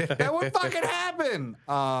 that would fucking happen.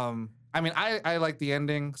 I mean, I like the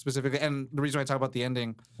ending specifically, and the reason why I talk about the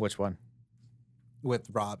ending Which one? with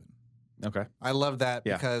Robin, Okay. I love that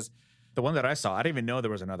Yeah. because The one that I saw, I didn't even know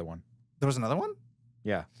there was another one. there was another one.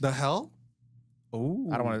 Yeah. The hell? Ooh.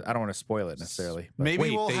 I don't want to spoil it necessarily. But Maybe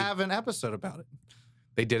Wait, we'll they- have an episode about it.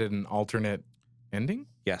 They did an alternate ending?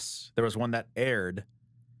 yes, there was one that aired,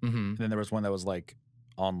 Mm-hmm. and then there was one that was like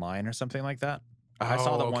online or something like that. I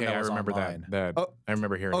saw the one that I was remember online. that. Oh, I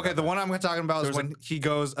remember hearing Okay, about the that. one I'm talking about is There's when he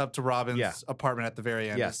goes up to Robin's Yeah. apartment at the very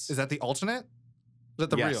end. Yes. Is that the alternate? Is that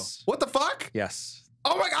the real? Yes. What the fuck? Yes.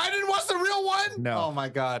 Oh my god, I didn't watch the real one? No. Oh my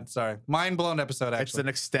god, sorry. Mind blown episode, It's actually. an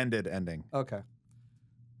extended ending. Okay.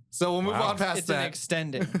 So we'll move Wow. on past It's an that.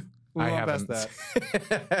 extending. We'll I move on past haven't.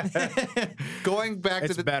 that. Going back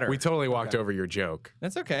It's to the better. We totally walked Okay. over your joke.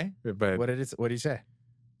 That's okay. But What did he say?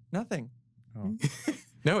 Nothing.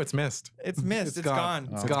 no, it's missed. It's missed. It's gone.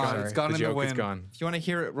 It's Oh, gone. sorry. It's gone The in the joke is wind. gone. If you want to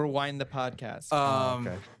hear it, rewind the podcast.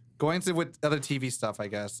 Okay. Going to with other TV stuff, I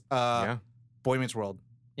guess. Yeah. Boy Meets World.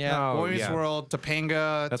 yeah. Oh, Boy Meets yeah. World,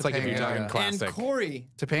 Topanga. That's like if you're Topanga. talking And classic. Corey.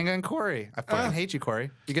 Topanga and Corey. I fucking hate you,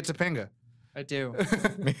 Corey. You get Topanga. I do. I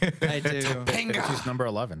do. Topanga. She's number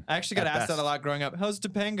 11. I actually got At asked that best. a lot growing up. How's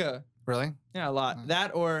Topanga? Really? Yeah, a lot.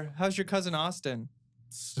 That or how's your cousin Austin?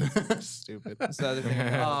 Stupid. That's the other thing. I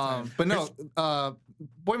hear all the time. But no,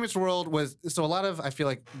 Boy Meets World was so a lot of I feel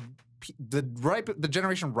like the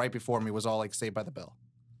generation right before me was all like Saved by the Bell,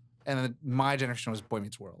 and then my generation was Boy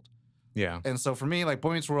Meets World. Yeah. And so for me, like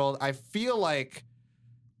Boy Meets World, I feel like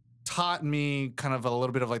taught me kind of a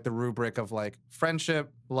little bit of like the rubric of like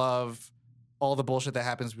friendship, love, all the bullshit that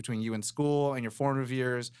happens between you and school and your formative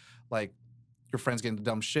years. Like your friends get into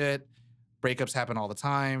dumb shit. Breakups happen all the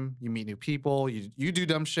time. You meet new people. You do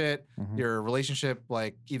dumb shit. Your relationship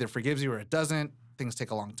like either forgives you or it doesn't. Things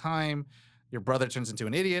take a long time. Your brother turns into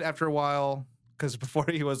an idiot after a while because before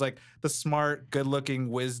he was like the smart, good-looking,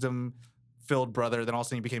 wisdom-filled brother. Then all of a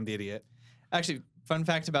sudden he became the idiot. Actually, fun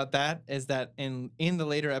fact about that is that in the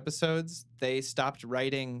later episodes, they stopped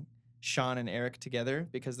writing Sean and Eric together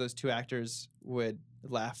because those two actors would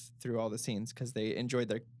laugh through all the scenes because they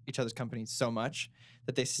enjoyed each other's company so much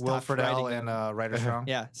that they stopped Will writing Friedle them. and Ryder Strong.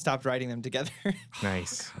 Yeah, stopped writing them together.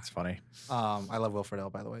 Nice. That's funny. I love Will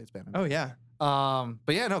Friedle, by the way. It's Batman. Oh yeah.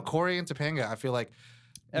 But yeah, no, Corey and Topanga, I feel like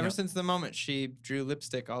Ever since the moment she drew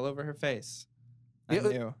lipstick all over her face, I Yeah,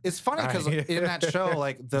 knew. it's funny because in that show,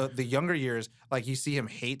 like the younger years, like you see him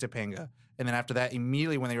hate Topanga, and then after that,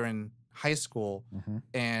 immediately when they were in high school,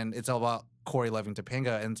 and it's all about Corey loving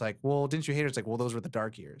Topanga, and it's like, well, didn't you hate her? It's like, well, those were the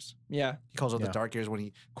dark years. Yeah. He calls it the dark years when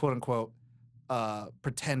he quote unquote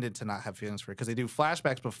pretended to not have feelings for her because they do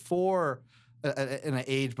flashbacks before. In an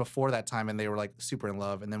age before that time, and they were like super in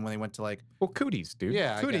love, and then when they went to like Well, cooties, dude.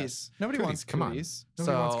 yeah, I guess. Cooties. Nobody Cooties, wants come on. cooties.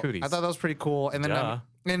 Nobody wants So cooties. I thought that was pretty cool, and then Duh.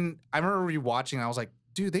 and I remember rewatching, and I was like,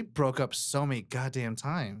 dude, they broke up so many goddamn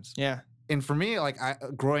times. Yeah. And for me, like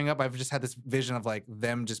growing up, I've just had this vision of like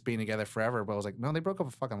them just being together forever. But I was like, no, they broke up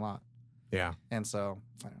a fucking lot. Yeah. And so,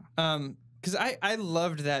 I don't know. Because I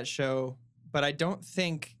loved that show, but I don't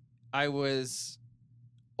think I was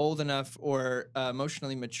old enough or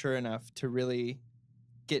emotionally mature enough to really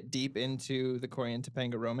get deep into the Corey and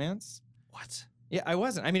Topanga romance. What? Yeah, I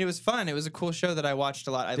wasn't. I mean, it was fun. It was a cool show that I watched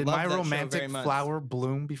a lot. I Did loved my that show romantic very much. flower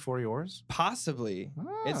bloom before yours? Possibly.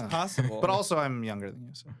 It's Ah. possible. But also, I'm younger than you,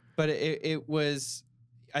 so. But it was,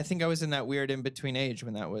 I think I was in that weird in-between age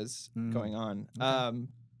when that was Mm. going on. Okay.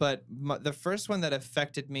 But the first one that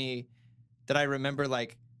affected me that I remember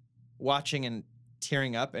like watching and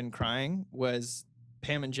tearing up and crying was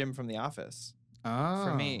Pam and Jim from The Office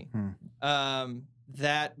for me.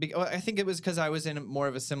 I think it was because I was in more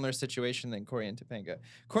of a similar situation than Corey and Topanga.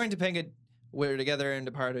 Corey and Topanga were together and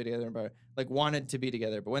departed together and like wanted to be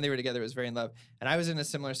together, but when they were together, it was very in love. And I was in a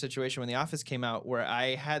similar situation when The Office came out, where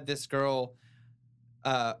I had this girl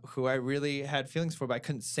who I really had feelings for, but I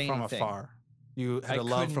couldn't say From anything. afar. You had a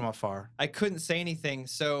love from afar. I couldn't say anything.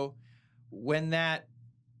 So when that,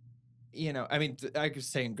 I mean, I was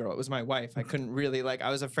saying girl, it was my wife. I couldn't really I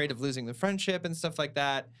was afraid of losing the friendship and stuff like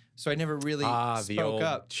that. So I never really the spoke old,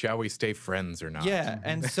 up. shall we stay friends or not? Yeah.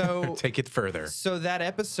 And so Take it further. So that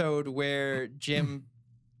episode where Jim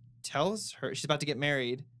tells her she's about to get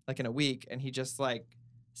married like in a week, and he just like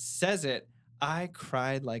says it, I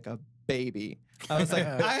cried like a baby. I was like,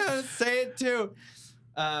 I gotta say it too.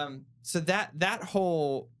 So that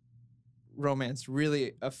whole romance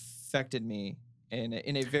really affected me in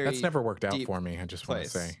a very That's never worked out deep for me, I just want to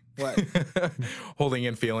place. say. What? Holding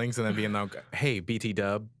in feelings and then being like, hey, BT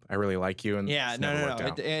Dub, I really like you. And Yeah, it's no. never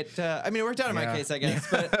worked out. I mean, it worked out in my case, I guess.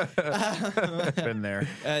 But Been there.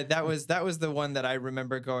 that was the one that I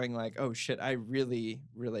remember going like, oh shit, I really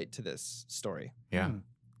relate to this story. Yeah.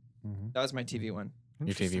 That was my TV one.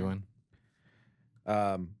 Your TV one.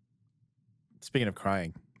 Speaking of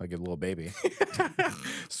crying, like a little baby,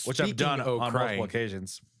 which I've done on multiple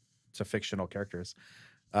occasions to fictional characters.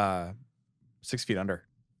 6 Feet Under.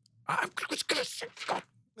 I was going to say,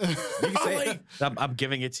 You can say it. I'm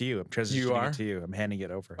giving it to you. I'm transitioning it to you. I'm handing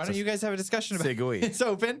it over. Why don't you guys have a discussion about it? Segue. It's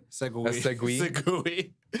open. Segue. A segue?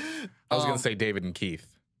 Segue. I was going to say David and Keith.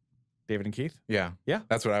 David and Keith? Yeah. Yeah.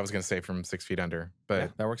 That's what I was going to say from 6 Feet Under. But Yeah,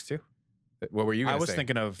 that works too. what were you going I to was say?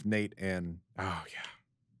 thinking of Nate and Oh, yeah.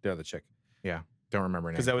 the other chick. Yeah. Don't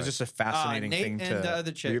remember Because name, that was but just a fascinating Nate thing and the to.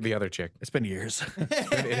 other chick. the other chick. It's been years.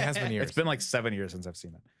 It has been years. It's been like 7 years since I've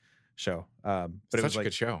seen that show. But Such it was a like,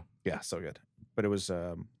 good show. yeah, so good. But it was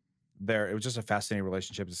it was just a fascinating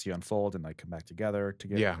relationship to see unfold and like come back together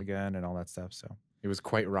again and all that stuff. So It was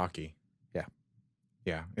quite rocky. Yeah.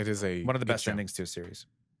 Yeah. It is one of the good best show. endings to a series.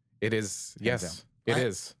 It is. Hands Yes. It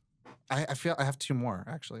is. I feel I have two more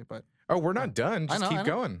actually, but Oh, we're not done. Just I keep know.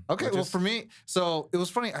 going. Okay, We're well just- for me, so it was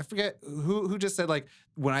funny. I forget who just said like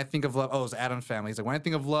when I think of love. Oh, it was Adam's family. He's like, when I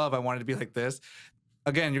think of love, I want it to be like this.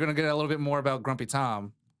 Again, you're gonna get a little bit more about Grumpy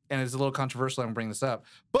Tom, and it's a little controversial. I'm bringing this up,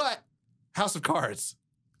 but House of Cards.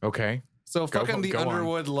 Okay. So Go- fucking the go on.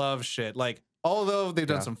 Underwood love shit. Like, although they've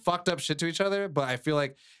done Yeah. some fucked up shit to each other, but I feel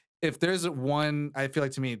like if there's one, I feel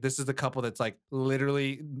like to me, this is the couple that's like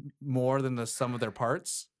literally more than the sum of their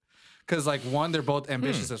parts. Because like one, they're both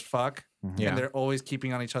ambitious as fuck, Yeah. and they're always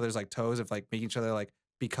keeping on each other's like toes of like making each other like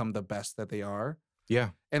become the best that they are. Yeah.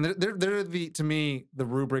 And they're the to me the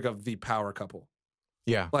rubric of the power couple.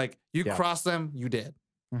 Yeah. Like you Yeah. cross them, you dead.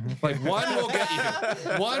 Mhm. Like one will get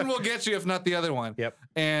you. One will get you if not the other one. Yep.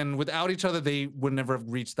 And without each other, they would never have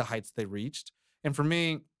reached the heights they reached. And for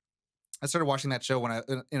me, I started watching that show when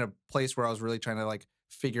in a place where I was really trying to like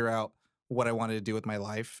figure out what I wanted to do with my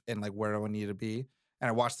life and like where I needed to be. And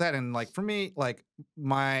I watched that, and like for me, like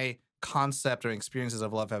my concept or experiences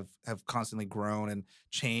of love have constantly grown and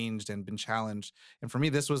changed and been challenged. And for me,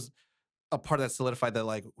 this was a part that solidified that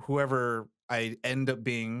like whoever I end up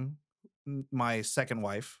being, my second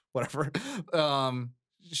wife, whatever,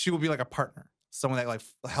 she will be like a partner, someone that like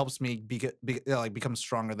helps me become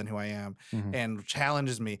stronger than who I am and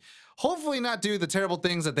challenges me. Hopefully, not do the terrible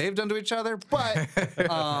things that they've done to each other, but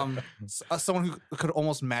someone who could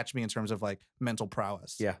almost match me in terms of like mental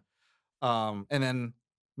prowess. Yeah. And then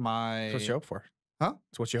That's what you hope for. Huh?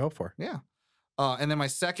 It's what you hope for. Yeah. And then my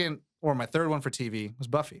second or my third one for TV was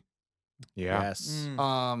Buffy. Yeah. Yes.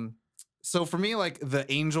 So for me, like the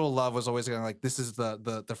angel love was always going like this is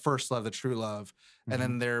the first love, the true love, and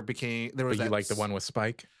then there was But you like the one with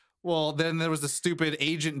Spike? Well, then there was the stupid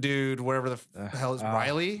agent dude, wherever the hell is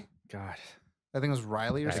Riley. God. I think it was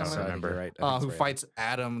Riley or I don't something. remember. Right. Who fights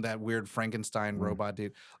Adam, that weird Frankenstein robot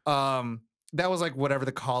dude. That was like whatever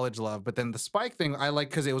the college love, but then the Spike thing I like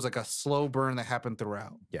because it was like a slow burn that happened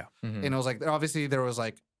throughout. Yeah. And it was like obviously there was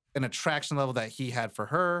like an attraction level that he had for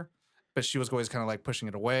her, but she was always kind of like pushing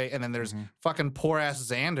it away. And then there's fucking poor ass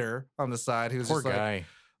Xander on the side who's Poor just guy.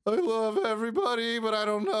 like, I love everybody, but I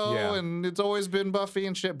don't know. Yeah. And it's always been Buffy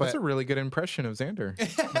and shit. But That's a really good impression of Xander.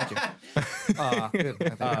 good,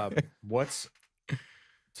 I think. What's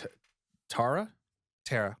Tara?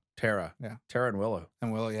 Tara Tara. Yeah. Tara and Willow.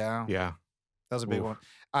 and Will, yeah. Yeah. That was a big Oof.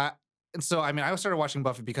 one. And so, I mean, I started watching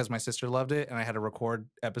Buffy because my sister loved it, and I had to record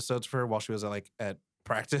episodes for her while she was at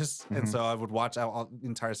practice. And so I would watch out the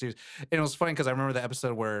entire series. And it was funny because I remember the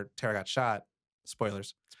episode where Tara got shot.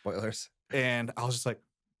 Spoilers. Spoilers. And I was just like,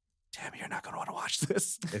 damn, you're not going to want to watch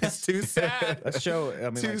this. It's too sad. That show, I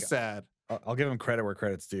mean, Too like, sad. I'll give him credit where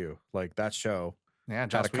credit's due. Like that show Yeah, had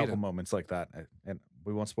Joss a couple Whedon. moments like that. And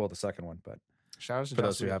we won't spoil the second one, but Shout out to for Joss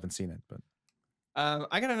those who Whedon. haven't seen it. But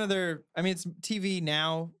I got another. I mean, it's TV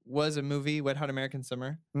now. Was a movie, Wet Hot American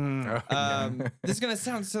Summer. This is gonna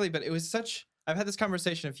sound silly, but it was such. I've had this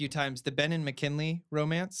conversation a few times. The Ben and McKinley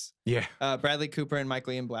romance. Yeah. Bradley Cooper and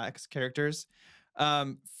Michael Ian Black's characters.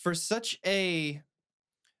 For such a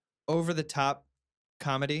over the top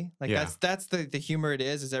comedy, like Yeah. that's the humor it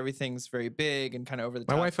is everything's very big and kind of over the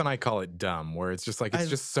top. My wife and I call it dumb, where it's just like it's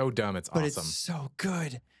just so dumb, it's but awesome. it's so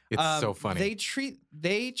good. It's so funny.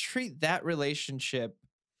 They treat that relationship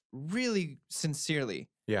really sincerely.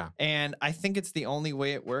 Yeah. And I think it's the only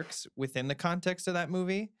way it works within the context of that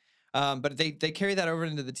movie. But they carry that over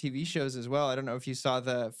into the TV shows as well. I don't know if you saw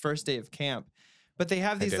the first day of camp, but they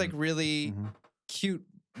have these like didn't. really cute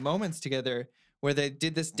moments together where they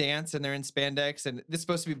did this dance and they're in spandex, and this is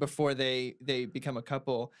supposed to be before they become a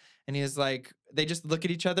couple. And he's like, they just look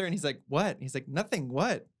at each other and he's like, what? And he's like, nothing.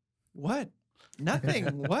 What? Nothing.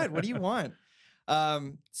 What do you want?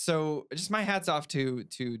 So just my hats off to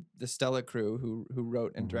the Stella crew who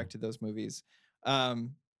wrote and directed those movies.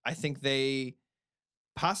 I think they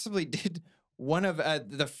possibly did one of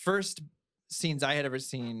the first scenes I had ever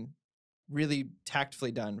seen really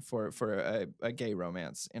tactfully done for a gay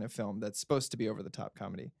romance in a film that's supposed to be over the top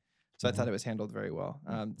comedy. So I thought it was handled very well.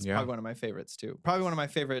 It's Yeah. probably one of my favorites too. Probably one of my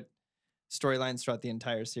favorite storylines throughout the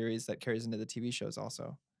entire series that carries into the TV shows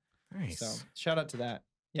also. Nice. So shout out to that.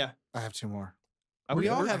 Yeah. I have two more. We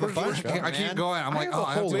all have a bunch. I keep going. I'm I like, have a oh,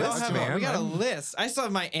 I have whole to We all list, have man. we got a I'm- list. I still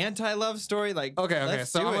have my anti-love story. Like, Okay.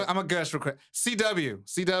 let's So do it. I'm a gush real quick.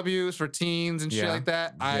 CW's for teens and shit Yeah. like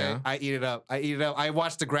that. I eat it up. I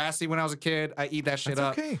watched Degrassi when I was a kid. I eat that shit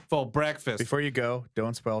That's up okay. for breakfast. before you go,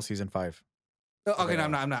 don't spoil season 5. Okay, no,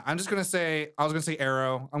 I'm not. I'm just gonna say. I was gonna say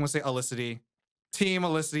Arrow. I'm gonna say Elicity. Team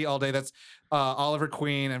Elicity all day. That's Oliver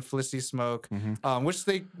Queen and Felicity Smoke, which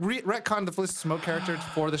they retconned the Felicity Smoke character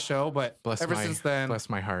for the show, but ever since then, bless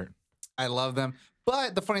my heart. I love them.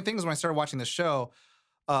 But the funny thing is, when I started watching the show,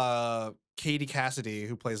 Katie Cassidy,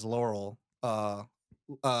 who plays Laurel,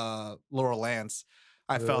 Laurel Lance,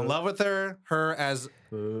 I fell in love with her. Her as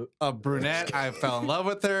a brunette, I fell in love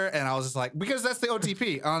with her, and I was just like, because that's the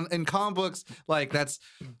OTP. In comic books, like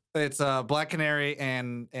it's Black Canary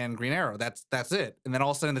and Green Arrow. That's it. And then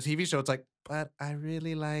all of a sudden, the TV show, it's like, but I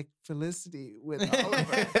really like Felicity with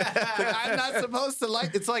Oliver. Like, I'm not supposed to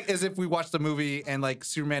like. It's like as if we watched a movie and like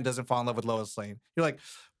Superman doesn't fall in love with Lois Lane. You're like,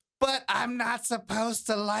 but I'm not supposed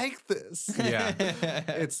to like this. Yeah.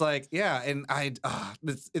 It's like, yeah, and I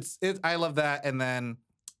love that. And then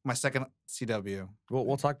my second CW.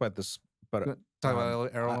 We'll talk about this, but Talk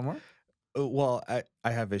about Arrow a little more. well,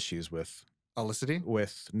 I have issues with Olicity.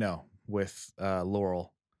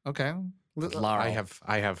 Laurel. Okay. Laurel.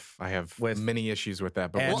 I have With- many issues with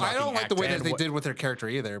that. But And- we're Well, I don't talking like the way acting. that they did with her character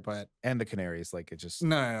either, but and the Canaries. Like it just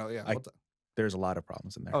no, yeah. there's a lot of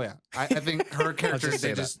problems in there. Oh yeah, I think her character just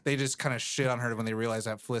say they just kind of shit on her when they realized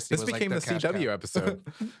that Felicity This was became like a their cash CW cow. episode.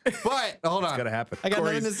 But hold It's on, gonna happen. I got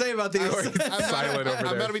Corey's- nothing to say about these. silent over I'm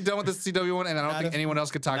there. about to be done with the CW one, and I don't Not think a- anyone else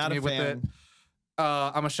could talk not to me a with it. fan.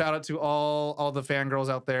 I'm a shout out to all the fangirls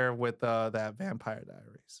out there with that Vampire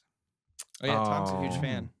Diaries. Oh yeah, Tom's a Oh. huge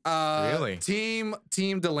fan. Really? Team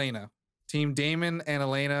Delana, Team Damon and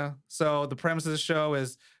Elena. So the premise of the show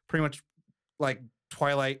is pretty much like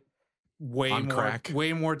Twilight, On crack.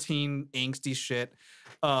 way more teen angsty shit.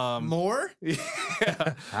 More?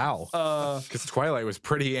 Yeah. How? Because Twilight was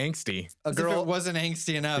pretty angsty. A As if girl it wasn't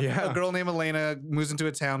angsty enough. Yeah. a girl named Elena moves into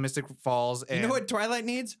a town, Mystic Falls, and You know what Twilight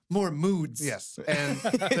needs? More moods. Yes, and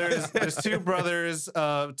there's two brothers,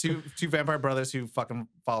 two vampire brothers who fucking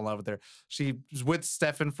fall in love with her. She's with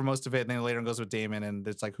Stefan for most of it, and then later on goes with Damon, and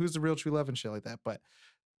it's like who's the real true love and shit like that. But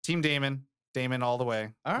Team Damon all the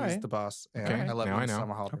way. All He's right. the boss. And Okay, I love now you, I know.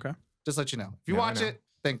 Summer Holiday. Okay. Just let you know. If you Now I watch know. it,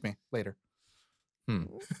 thank me later.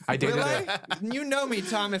 I dated Will a, I? You know me,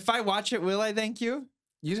 Tom. If I watch it, will I thank you?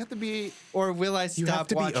 You have to be Or will I you have stop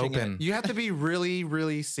to be watching open. you have to be really,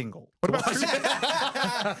 really single. What about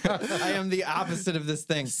it? I am the opposite of this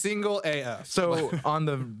thing. Single AF. So on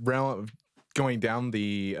the realm going down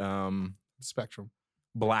the Spectrum.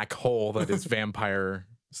 black hole that is vampire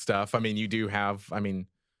stuff. I mean, you do have. I mean,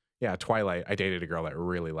 yeah, Twilight. I dated a girl that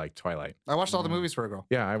really liked Twilight. I watched all the movies for a girl.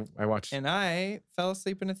 Yeah, I watched. And I fell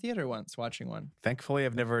asleep in a theater once watching one. Thankfully,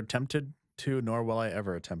 I've never attempted to, nor will I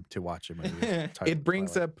ever attempt to watch a movie. It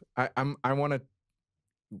brings up. I want to.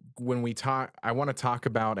 When we talk, I want to talk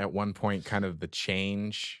about at one point kind of the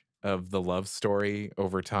change of the love story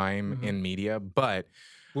over time Mhm. in media, but.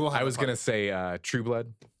 We'll have I was a part. gonna say True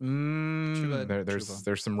Blood. True Blood.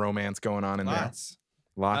 There's some romance going on in Lots. there.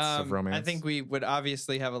 Lots of romance. I think we would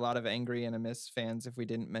obviously have a lot of angry and Miss fans if we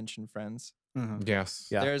didn't mention Friends. Mhm. Yes.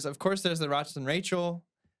 Yeah. There's the Ross and Rachel,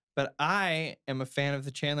 but I am a fan of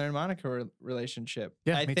the Chandler and Monica relationship.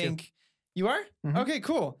 Yeah, I me too. think you are. Mhm. Okay,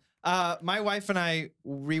 cool. My wife and I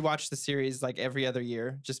rewatch the series like every other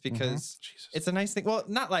year just because it's a nice thing. Well,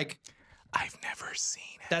 not like I've never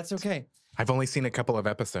seen it. that's okay. I've only seen a couple of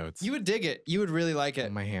episodes. You would dig it. You would really like it.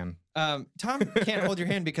 in my hand. Tom can't hold your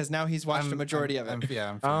hand because now he's watched a majority of it. I'm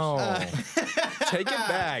finished. Oh, take it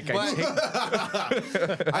back.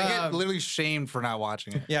 I get literally shamed for not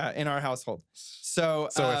watching it. Yeah, in our household. So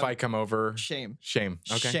if I come over, shame.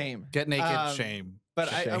 Okay. Shame. Get naked, Um, shame.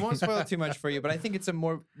 But I won't spoil it too much for you. But I think it's a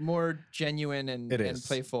more genuine and It is.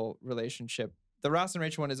 playful relationship. The Ross and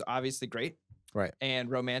Rachel one is obviously great, Right. and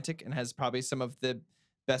romantic, and has probably some of the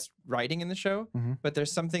best writing in the show. Mhm. But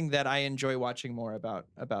there's something that I enjoy watching more about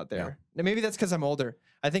there. Now, maybe that's because I'm older.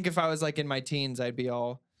 I think if I was like in my teens, I'd be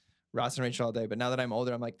all Ross and Rachel all day. But now that I'm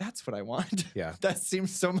older, I'm like, that's what I want. Yeah. That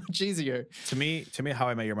seems so much easier. To me, How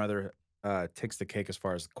I Met Your Mother takes the cake as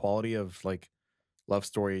far as quality of like love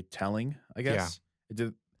story telling. I guess it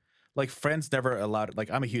did. Like Friends never allowed. Like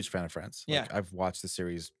I'm a huge fan of Friends. Like, Yeah. I've watched the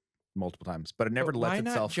series multiple times, but it never But lets why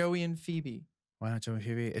not itself. Joey and Phoebe? Why not Joey and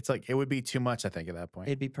Phoebe? It's like it would be too much. I think at that point,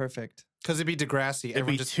 It'd be perfect. Because it'd be Degrassi. it'd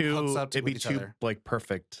Everyone be just too. hooks up It'd be with each too other. like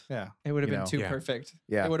perfect. Yeah. It would have You been know? too Yeah. perfect.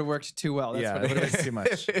 Yeah. It would have worked too well. That's Yeah, what it it would would have too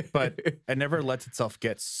much. But it never lets itself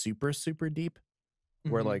get super deep.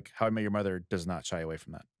 Where Mhm. like How I Met Your Mother does not shy away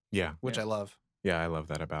from that. Yeah. Which I love. Yeah, I love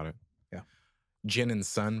that about it. Yeah. Jin and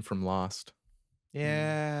Sun from Lost.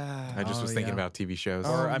 Yeah. I just was thinking about TV shows.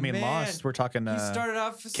 Oh, Or I mean, man. Lost. We're talking. He started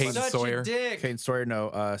off Kate and such Sawyer. a dick. Kate and Sawyer.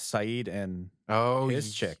 No, Saeed and Oh, his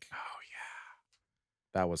ye- chick. Oh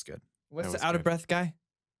yeah. That was good. What's That the was out of good. breath guy?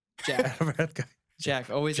 Jack. Jack,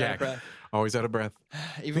 always out of Jack. breath. Always out of breath.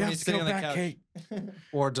 Even when he's sitting on the couch.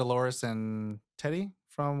 Or Dolores and Teddy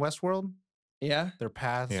from Westworld. Yeah. Their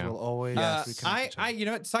paths Yeah. will always reconnect each other. you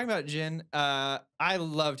know what? Talking about Jin, I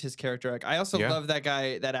loved his character arc. I also Yeah. love that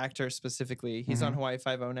guy, that actor specifically. He's on Hawaii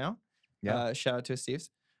Five-0 now. Yeah. Shout out to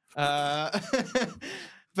Steve's.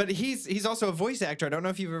 But he's also a voice actor. I don't know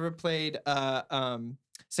if you've ever played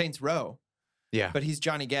Saints Row, Yeah. but he's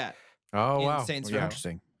Johnny Gat. Oh in wow. Saints yeah. Row.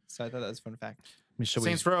 Interesting. So I thought that was a fun fact.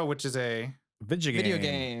 Saints Row, which is a Video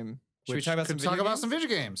game. Should we which talk about could some talk video about games? some video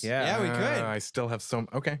games. Yeah, we could. I still have some.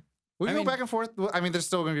 Okay. We I can mean- go back and forth. I mean, there's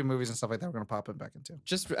still going to be movies and stuff like that we're going to pop it back into.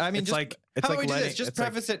 Just, I mean, It's just, like- it's how like about we do letting- this? Just it's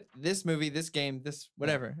like- preface it. This movie, this game, this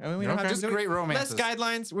whatever. I mean, we don't Okay. have Just to. great romances. Less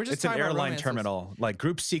guidelines. We're just It's an talking about airline romances. terminal. Like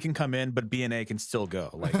Group C can come in, but B and A can still go.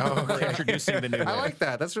 Like Oh, we're okay. introducing the new. I like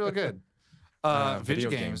that. That's really good. Video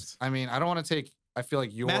games. I mean, I don't want to take. I feel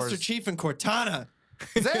like yours. Master Chief and Cortana.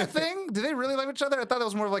 Is that a thing? Do they really love each other? I thought that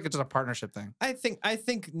was more of like just a partnership thing. I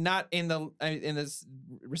think not in this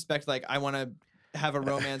respect. Like I want to have a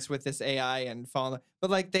romance with this AI and fall in love, but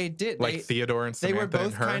like they did. Like Theodore and Samantha.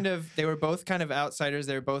 They were both kind of outsiders.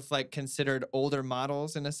 They were both like considered older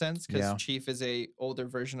models in a sense because Chief is a older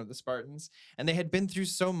version of the Spartans, and they had been through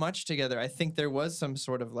so much together. I think there was some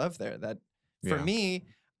sort of love there that, for me,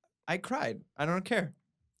 I cried. I don't care.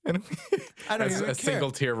 I don't even care. A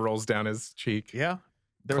single tear rolls down his cheek. Yeah.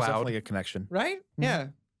 There was definitely a connection. Right? Yeah.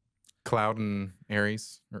 Cloud and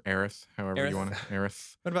Ares, or Aerith, however you want to.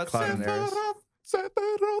 Aerith. What about Cloud and Ares?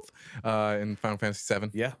 In Final Fantasy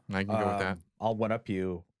VII. Yeah. I can go with that. I'll one up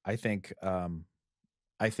you. I think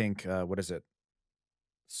what is it?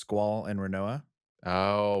 Squall and Renoa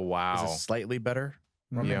Oh, wow. is a slightly better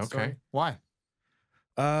romance okay. story. Why?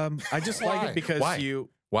 I just like it because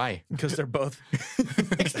Why? because they're both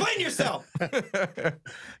Explain yourself.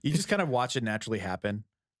 you just kind of watch it naturally happen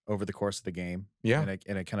over the course of the game. Yeah.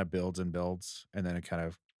 And it kind of builds and builds, and then it kind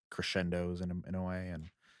of crescendos in a way. And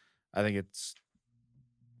I think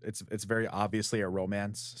it's very obviously a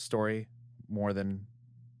romance story more than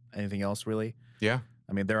anything else, really. Yeah.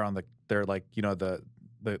 I mean, they're like, you know, the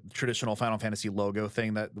traditional Final Fantasy logo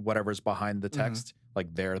thing, that whatever's behind the text,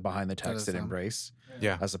 like they're behind the text at Embrace.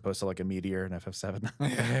 Yeah. As opposed to like a meteor in FF7.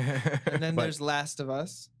 And then there's Last of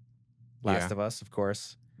Us. Last of Us, of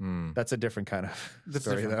course. That's a different kind of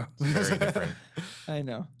story, though. Very different. I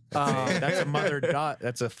know.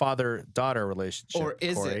 That's a father-daughter relationship. Or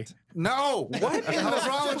is Corey. it? No. What the hell's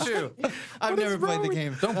wrong with you? I've never played the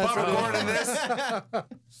game. Don't pop a cord in this. You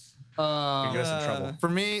get us in trouble. For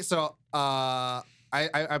me, so I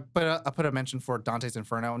put a mention for Dante's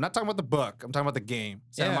Inferno. I'm not talking about the book. I'm talking about the game.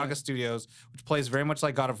 Santa Monica Studios, which plays very much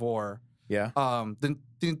like God of War. Yeah. The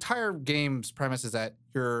entire game's premise is that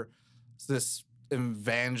you're this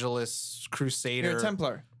evangelist crusader. You're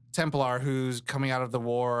a Templar who's coming out of the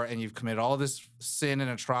war, and you've committed all this sin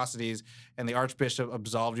and atrocities, and the Archbishop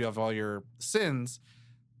absolved you of all your sins.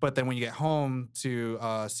 But then when you get home to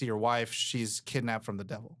see your wife, she's kidnapped by the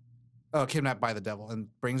devil, and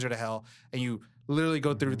brings her to hell. And you literally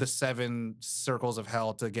go through the 7 circles of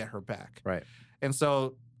hell to get her back. Right. And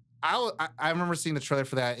so I remember seeing the trailer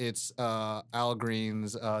for that. It's Al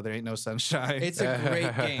Green's There Ain't No Sunshine. It's a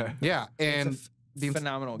great game. Yeah, and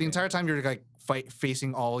phenomenal. The entire time you're like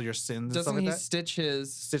facing all your sins. Doesn't and he stuff like that.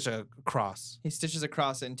 Stitch a cross? He stitches a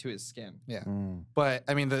cross into his skin. Yeah, but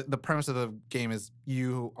I mean the premise of the game is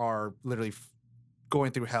you are literally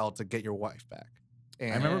going through hell to get your wife back.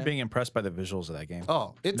 And I remember being impressed by the visuals of that game.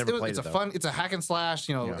 Oh, it's a hack and slash.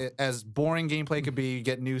 You know, as boring gameplay could be, you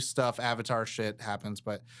get new stuff, Avatar shit happens,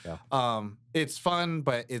 but it's fun.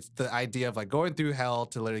 But it's the idea of like going through hell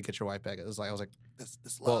to literally get your wife back. It was like I was like this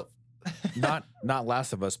love. Well, not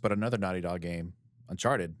Last of Us, but another Naughty Dog game,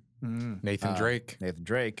 Uncharted. Nathan Drake. And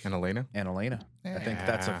Elena. I think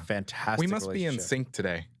that's a fantastic. We must be in sync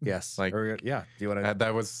today. Yes. Like, do you want to?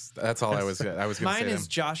 That's all I was going to say. Mine is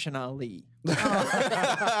Josh and Ali. He's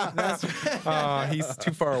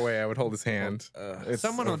too far away. I would hold his hand.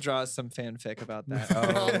 Someone will draw us some fanfic about that.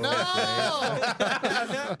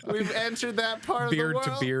 No! We've entered that part of the world. Beard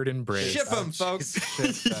to beard embrace. Ship them, folks.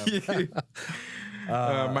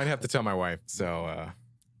 Might have to tell my wife. So,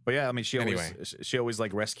 but yeah, I mean, she always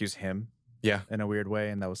like rescues him. Yeah, in a weird way,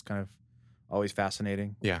 and that was kind of always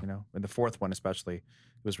fascinating. Yeah, you know, in the 4th one especially, it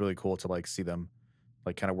was really cool to like see them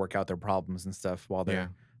like kind of work out their problems and stuff while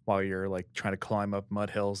you're like trying to climb up mud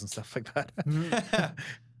hills and stuff like that.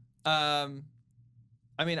 I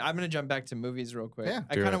mean, I'm gonna jump back to movies real quick. Yeah,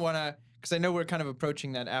 I kind of want to, because I know we're kind of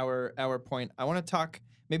approaching that hour point. I want to talk.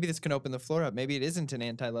 Maybe this can open the floor up. Maybe it isn't an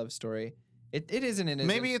anti-love story. It isn't.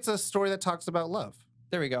 Maybe it's a story that talks about love.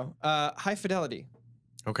 There we go. High Fidelity.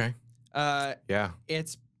 Okay.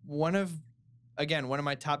 It's one of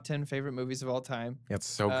my top 10 favorite movies of all time. It's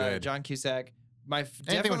so good. John Cusack.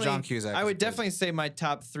 Anything with John Cusack. I would definitely say my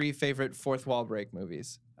top 3 favorite fourth wall break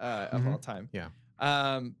movies of all time. Yeah.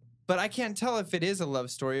 But I can't tell if it is a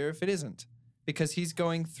love story or if it isn't, because he's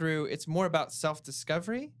going through. It's more about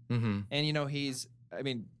self-discovery, and you know you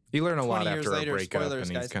learn a 20 lot years after later, a breakup, spoilers,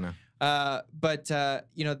 and he's guys. kind of.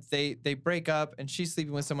 You know, they break up, and she's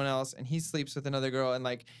sleeping with someone else, and he sleeps with another girl, and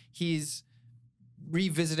like he's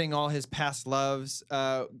revisiting all his past loves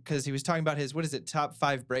because he was talking about his top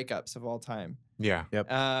 5 breakups of all time. Yeah. Yep.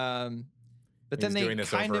 But then they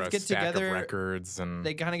kind of get together. Records and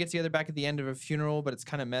they kind of get together back at the end of a funeral, but it's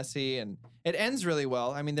kind of messy, and it ends really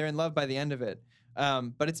well. I mean, they're in love by the end of it.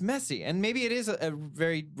 But it's messy, and maybe it is a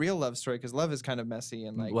very real love story because love is kind of messy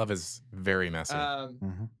and like Love is very messy.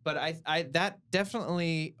 But I that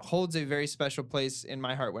definitely holds a very special place in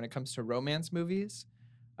my heart when it comes to romance movies,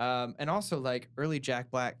 and also like early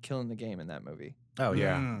Jack Black killing the game in that movie, Oh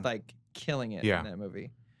yeah. like killing it Yeah. in that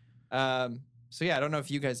movie. So yeah, I don't know if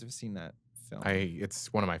you guys have seen that film.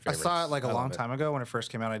 It's one of my I favorites. saw it like a I long love it. time ago when it first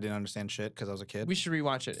came out. I didn't understand shit because I was a kid. We should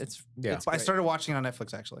rewatch it. It's Yeah. It's But I great. started watching it on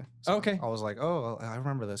Netflix actually. So Okay. I was like, oh, I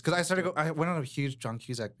remember this because I went on a huge John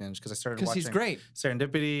Cusack binge because I started because watching he's great.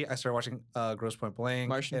 Serendipity. I started watching Gross Point Blank,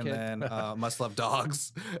 Martian and Kid. then Must Love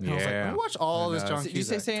Dogs. And I was like, Yeah. let me watch all And, this John Did you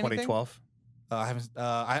say Cusack. anything? 2012. I haven't.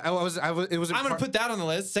 I was. It was. I'm gonna put that on the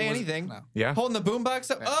list. Say anything. No. Yeah, Holding the boombox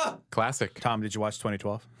up. Oh, classic. Tom, did you watch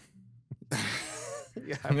 2012?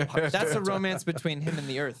 Yeah, I watched that's it. a romance between him and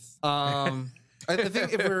the earth. I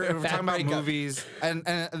think if we're Bad talking about breakup. movies, and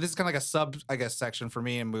this is kind of like a sub, I guess, section for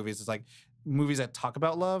me in movies. It's like movies that talk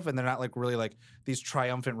about love, and they're not like really like these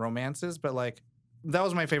triumphant romances, but like that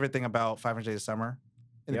was my favorite thing about 500 Days of Summer.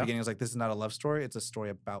 In the Yeah. beginning, it was like this is not a love story; it's a story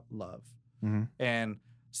about love. Mhm. And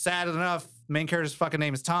sad enough, main character's fucking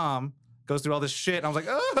name is Tom. Goes through all this shit. And I was like,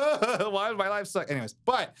 oh, why does my life suck? Anyways,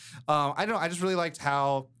 but I don't know. I just really liked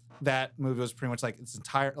how that movie was pretty much like its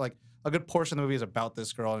entire like a good portion of the movie is about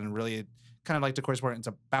this girl, and really kind of like to Corey's point, it's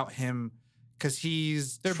about him because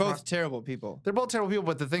he's They're both terrible people. they're both terrible people.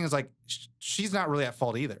 But the thing is, like, she's not really at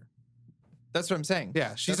fault either. That's what I'm saying.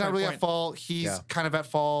 Yeah, she's That's not my really point. at fault. He's Yeah. kind of at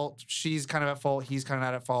fault. She's kind of at fault. He's kind of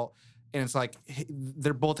not at fault. And it's like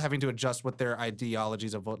they're both having to adjust what their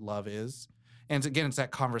ideologies of what love is. And again, it's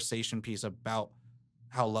that conversation piece about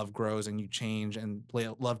how love grows and you change, and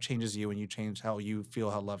love changes you, and you change how you feel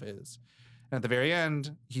how love is. And at the very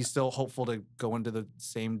end, he's still hopeful to go into the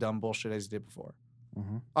same dumb bullshit as he did before.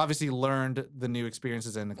 Mhm. Obviously, learned the new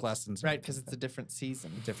experiences and the lessons. Right, because it's a different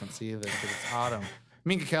season. different season because it's autumn.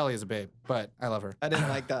 Minka Kelly is a babe, but I love her. I didn't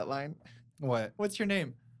like that line. What? What's your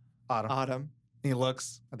name? Autumn. Autumn. He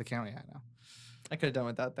looks at the camera. Yeah, I know. I could have done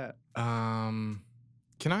without that.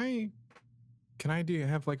 Can I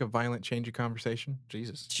have like a violent change of conversation?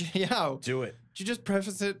 Jesus. Yeah. Do it. Did you just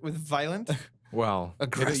preface it with violent? Well,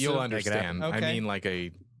 Aggressive. you'll Make it happen. understand. Okay. I mean, like a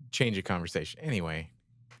change of conversation. Anyway,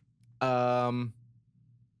 I'm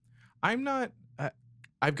not.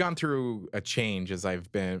 I've gone through a change as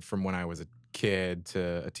I've been from when I was a kid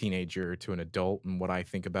to a teenager to an adult, and what I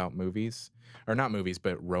think about movies, or not movies,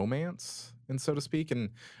 but romance, and so to speak. And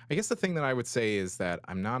I guess the thing that I would say is that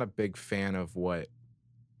I'm not a big fan of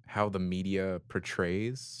how the media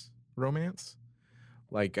portrays romance.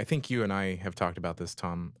 Like, I think you and I have talked about this,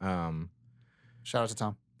 Tom. Shout out to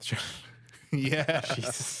Tom. Yeah.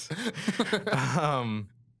 Jesus.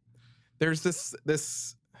 There's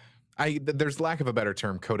there's lack of a better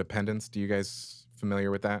term, codependence. Do you guys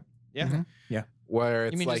familiar with that? Yeah. Mhm. Yeah. Where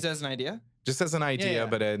it's You mean like just as an idea? just as an idea, yeah.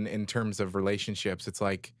 but in terms of relationships, it's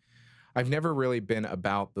like I've never really been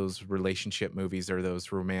about those relationship movies or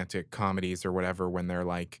those romantic comedies or whatever when they're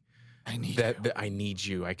like I need that I need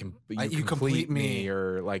you. I can you complete complete me.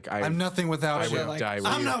 or like I'm nothing without I you. would die with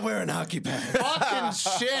I'm you. not wearing hockey pads. Fucking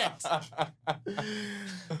shit.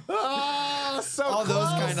 Oh, so All those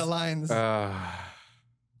close. kind of lines.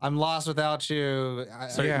 I'm lost without you.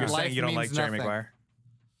 So Yeah. you're Life saying you don't means like Jerry nothing. Maguire?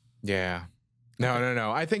 Yeah.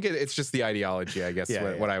 No. I think it's just the ideology, I guess.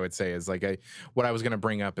 Yeah, what I would say is like what I was going to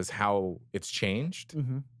bring up is how it's changed.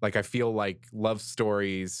 Mm-hmm. Like I feel like love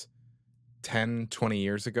stories 10, 20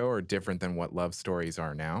 years ago are different than what love stories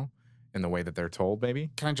are now in the way that they're told, maybe.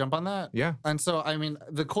 Can I jump on that? Yeah. And so, I mean,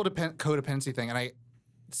 the codependency thing, and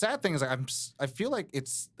sad thing is, like, I feel like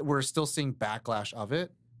we're still seeing backlash of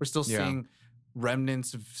it. We're still Yeah. seeing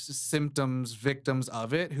remnants of symptoms, victims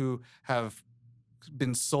of it who have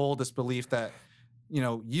been sold this belief that,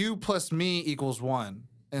 you plus me equals 1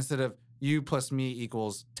 instead of you plus me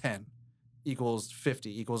equals 10, equals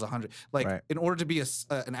 50, equals 100. Like, Right. in order to be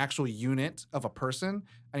an actual unit of a person,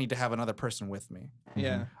 I need to have another person with me.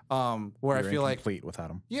 Yeah. Where You're I feel like, incomplete without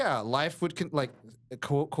him. yeah, life would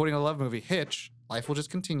quoting a love movie, Hitch. Life will just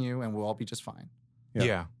continue, and we'll all be just fine.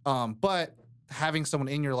 Yeah. Yeah. But having someone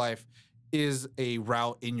in your life is a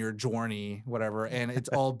route in your journey, whatever, and it's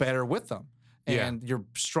all better with them. Yeah. And you're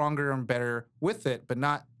stronger and better with it, but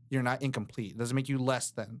you're not incomplete. It doesn't make you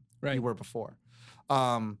less than Right. you were before.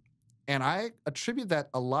 And I attribute that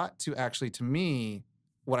a lot to me,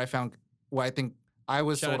 what I think I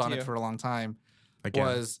was Shout sold out on to it you. for a long time Again.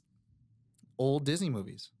 was old Disney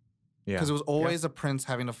movies. Yeah. Because it was always a prince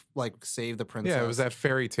having to save the princess. Yeah, it was that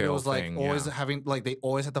fairy tale It was like thing. always yeah. having they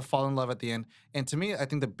always had to fall in love at the end. And to me, I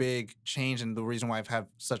think the big change and the reason why I've had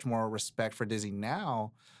such more respect for Disney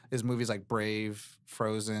now is movies like Brave,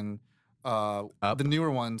 Frozen, the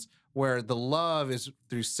newer ones, where the love is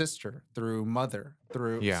through sister, through mother,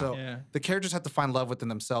 through Yeah. so Yeah. the characters have to find love within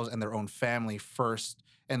themselves and their own family first,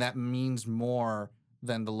 and that means more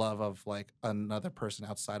than the love of like another person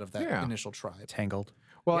outside of that Yeah. initial tribe. Tangled.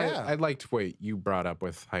 Well, Yeah. I liked what you brought up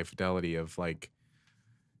with High Fidelity of like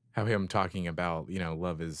how him talking about,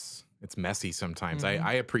 love it's messy sometimes.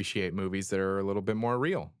 I appreciate movies that are a little bit more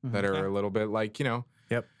real, that are a little bit like,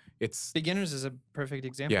 Yep. it's Beginners is a perfect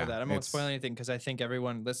example Yeah, of that. I won't it's- spoil anything because I think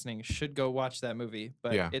everyone listening should go watch that movie.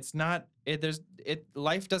 But Yeah. it's not.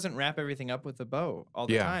 Life doesn't wrap everything up with a bow all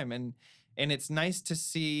the Yeah. time, and it's nice to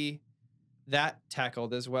see that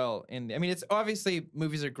tackled as well. And I mean, it's obviously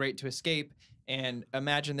movies are great to escape and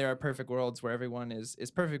imagine there are perfect worlds where everyone is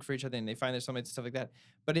perfect for each other and they find their soulmates and stuff like that.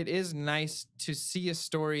 But it is nice to see a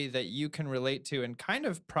story that you can relate to and kind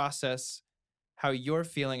of process how you're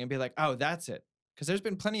feeling and be like, oh, that's it. Because there's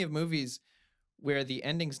been plenty of movies where the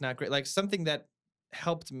ending's not great. Like something that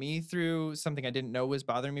helped me through something I didn't know was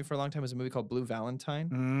bothering me for a long time was a movie called Blue Valentine.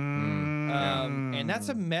 And that's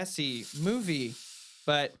a messy movie,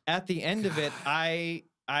 but at the end of it, I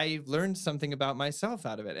learned something about myself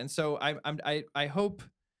out of it. And so I hope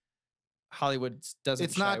Hollywood doesn't.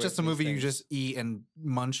 It's not shy just away a from movie these you things. just eat and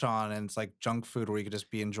munch on, and it's like junk food where you could just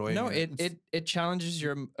be enjoying No, it. it challenges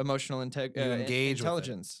your emotional You engage with it.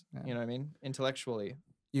 intelligence. Yeah. You know what I mean? Intellectually.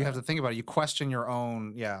 You have to think about it. You question your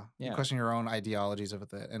own, you Yeah. question your own ideologies of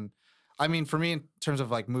it. And I mean, for me, in terms of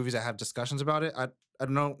like movies that have discussions about it, I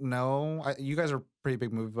don't know. You guys are pretty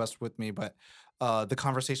big movie buffs with me, but the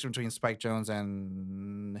conversation between Spike Jonze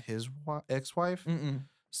and his ex-wife. Mm-mm.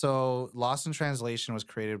 So Lost in Translation was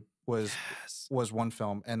created was Yes. one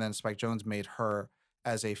film, and then Spike Jonze made her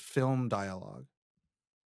as a film dialogue.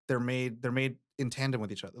 They're made in tandem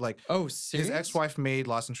with each other. Like Oh, serious? his ex-wife made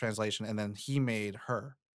Lost in Translation, and then he made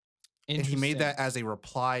her. And he made that Interesting. as a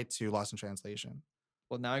reply to Lost in Translation.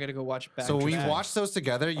 Well, now I got to go watch back. So to when you back. watch those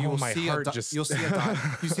together, you will my see heart just- you'll see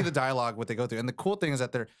you see the dialogue what they go through. And the cool thing is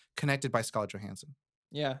that they're connected by Scarlett Johansson.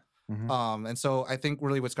 Yeah. And so I think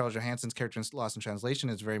really what Scarlett Johansson's character in Lost in Translation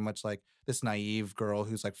is very much like this naive girl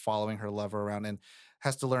who's like following her lover around and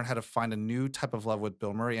has to learn how to find a new type of love with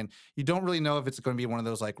Bill Murray. And you don't really know if it's going to be one of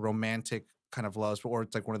those like romantic kind of loves, or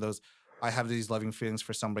it's like one of those I have these loving feelings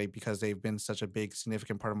for somebody because they've been such a big,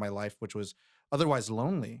 significant part of my life, which was otherwise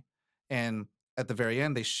lonely. And at the very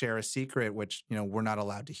end, they share a secret, which, we're not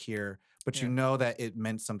allowed to hear, but you Yeah. know that it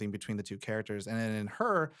meant something between the two characters. And then in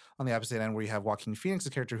her, on the opposite end, where you have Joaquin Phoenix's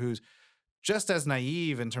character, who's just as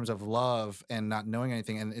naive in terms of love and not knowing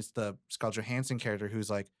anything. And it's the Scarlett Johansson character who's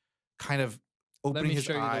like kind of Let opening me his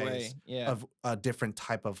show you the eyes way. Yeah. of a different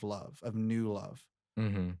type of love, of new love.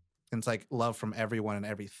 Mm-hmm. And it's like love from everyone and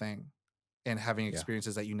everything and having Yeah.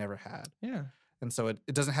 experiences that you never had. Yeah. And so it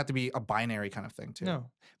doesn't have to be a binary kind of thing too. No.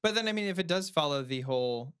 But then, I mean, if it does follow the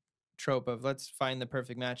whole trope of let's find the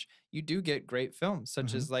perfect match, you do get great films,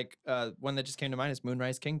 such as like one that just came to mind is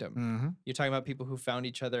Moonrise Kingdom. Mm-hmm. You're talking about people who found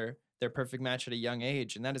each other, their perfect match at a young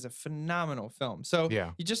age, and that is a phenomenal film. So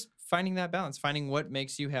Yeah. you're just finding that balance, finding what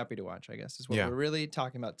makes you happy to watch, I guess, is what Yeah. we're really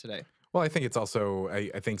talking about today. Well, I think it's also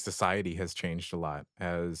I think society has changed a lot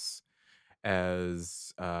as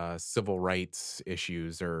civil rights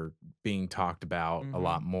issues are being talked about a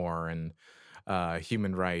lot more, and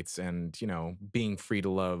human rights, and being free to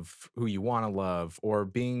love who you want to love, or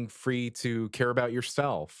being free to care about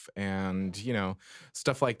yourself, and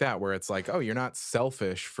stuff like that, where it's like, oh, you're not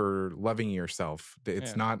selfish for loving yourself.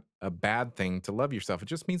 It's Yeah. not a bad thing to love yourself. It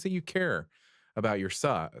just means that you care about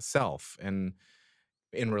yourself. And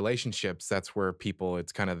in relationships, that's where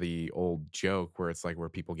it's kind of the old joke where it's like where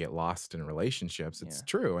people get lost in relationships. It's Yeah.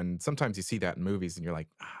 true. And sometimes you see that in movies and you're like,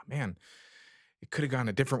 man, it could have gone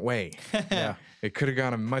a different way. Yeah. It could have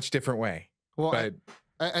gone a much different way. Well, But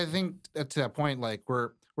I think to that point, like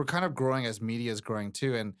we're kind of growing as media is growing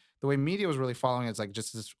too. And the way media was really following it's like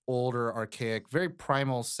just this older, archaic, very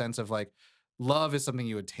primal sense of like love is something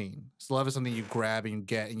you attain. So love is something you grab and you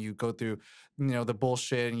get and you go through, the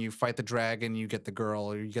bullshit and you fight the dragon, you get the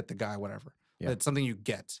girl or you get the guy, whatever. Yeah. It's something you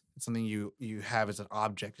get. It's something you have as an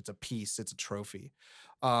object. It's a piece. It's a trophy.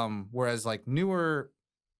 Whereas like newer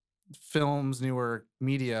films, newer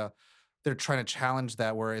media, they're trying to challenge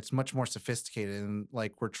that where it's much more sophisticated and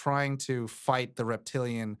like we're trying to fight the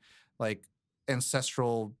reptilian like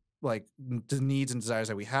ancestral like needs and desires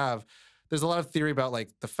that we have. There's a lot of theory about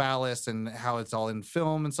like the phallus and how it's all in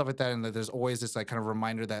film and stuff like that, and that there's always this like kind of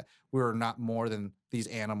reminder that we were not more than these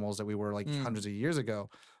animals that we were like hundreds of years ago.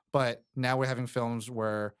 But now we're having films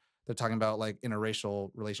where they're talking about like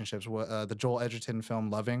interracial relationships. The Joel Edgerton film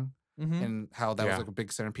Loving, and how that was Yeah. like a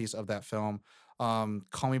big centerpiece of that film.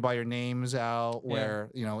 Call Me by Your Name's out, where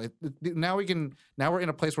you know now we're in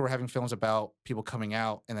a place where we're having films about people coming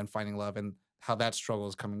out and then finding love and how that struggle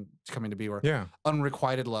is coming to be, or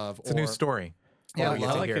unrequited love. It's a new story. Yeah,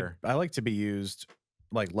 I like to be used,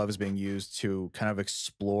 like love is being used to kind of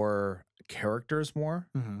explore characters more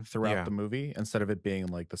throughout the movie instead of it being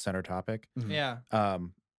like the center topic. Yeah.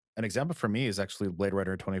 An example for me is actually Blade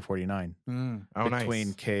Runner 2049.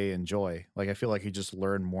 Between Kay and Joy. Like I feel like you just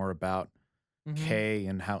learn more about Kay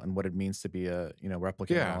and how and what it means to be a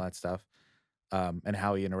replicant and all that stuff, and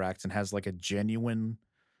how he interacts and has like a genuine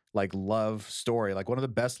like love story, like one of the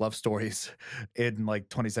best love stories in like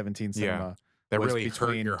 2017 cinema. That really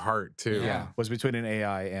hurt your heart too. Was between an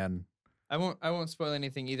AI and I won't spoil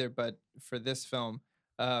anything either, but for this film,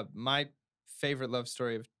 my favorite love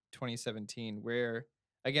story of 2017, where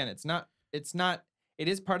again it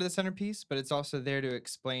is part of the centerpiece, but it's also there to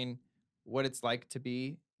explain what it's like to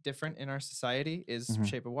be different in our society, is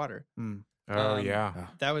Shape of Water.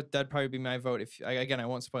 That'd probably be my vote. If again, I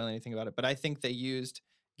won't spoil anything about it, but I think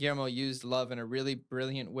Guillermo used love in a really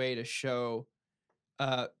brilliant way to show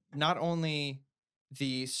not only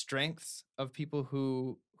the strengths of people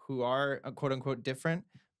who are quote unquote different,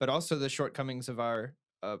 but also the shortcomings of our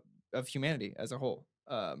of humanity as a whole.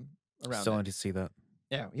 Around still need to see that.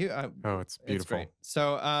 Yeah, it's beautiful. It's great.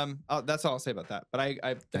 So that's all I'll say about that. But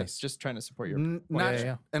I that's just trying to support your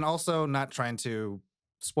and also not trying to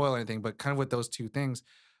spoil anything, but kind of with those two things.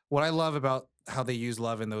 What I love about how they use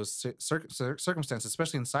love in those circumstances,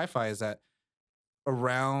 especially in sci-fi, is that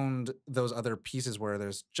around those other pieces where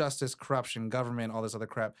there's justice, corruption, government, all this other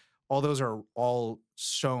crap, all those are all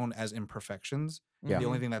shown as imperfections. Yeah. The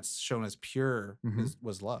only thing that's shown as pure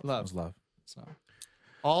was love. Was love. So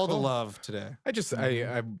all the love today.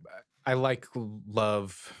 I like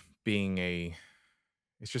love being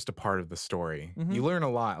it's just a part of the story. You learn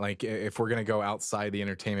a lot. Like if we're gonna go outside the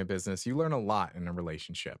entertainment business, you learn a lot in a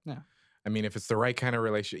relationship. Yeah. I mean, if it's the right kind of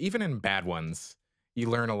relationship, even in bad ones, you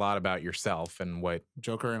learn a lot about yourself and what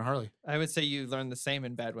Joker and Harley. I would say you learn the same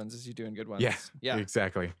in bad ones as you do in good ones. Yeah,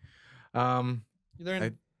 exactly. You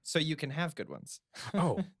learn so you can have good ones.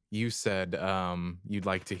 You said you'd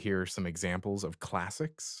like to hear some examples of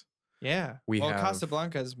classics. Yeah.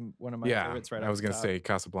 Casablanca is one of my favorites right now. I was going to say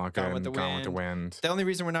Casablanca and Gone with the Wind. The only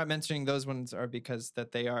reason we're not mentioning those ones are because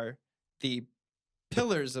that they are the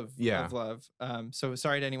pillars of love. So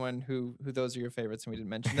sorry to anyone who those are your favorites and we didn't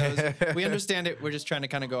mention those. We understand it. We're just trying to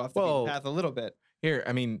kind of go off the beaten path a little bit. Here,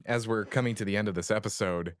 I mean, as we're coming to the end of this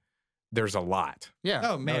episode, there's a lot. Yeah.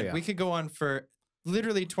 Oh, man. We could go on for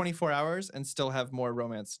literally 24 hours and still have more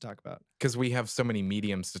romance to talk about. Because we have so many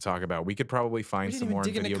mediums to talk about. We could probably find some more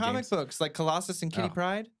in video games. Comic books like Colossus and Kitty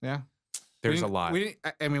Pryde. Yeah. There's a lot. We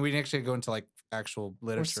didn't actually go into like actual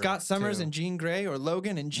literature. Or Scott Summers and Jean Grey, or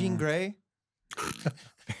Logan and Jean Grey.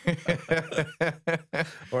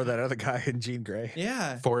 Or that other guy in Jean Grey.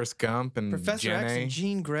 Yeah. Forrest Gump and Professor X and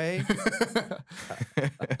Jean Grey.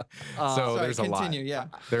 So there's a lot. Yeah.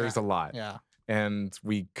 There's a lot. Yeah. And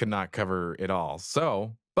we could not cover it all.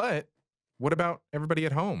 So, but what about everybody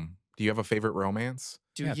at home? Do you have a favorite romance?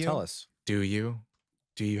 Do you? Tell us. Do you?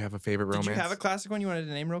 Do you have a favorite romance? Did you have a classic one you wanted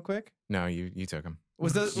to name real quick? No, you took them.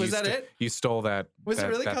 Was that it? You stole that. Was it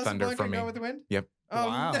really that thunder Casablanca from me? Gone with the Wind? Yep. Oh,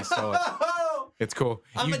 wow. No. It's cool.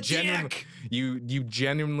 I'm a jack. You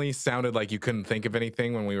genuinely sounded like you couldn't think of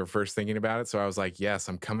anything when we were first thinking about it. So I was like, yes,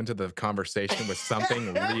 I'm coming to the conversation with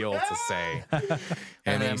something real to say.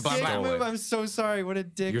 And then stole it. I'm so sorry. What a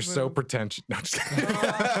dick. You're so pretentious. No,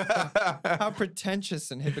 how pretentious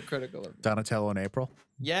and hypocritical of me. Donatello in April.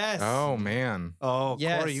 Yes. Oh man. Oh,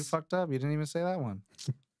 yes. Corey, you fucked up. You didn't even say that one. What's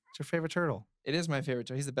your favorite turtle? It is my favorite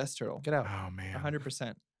turtle. He's the best turtle. Get out. Oh man.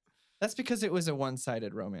 100%. That's because it was a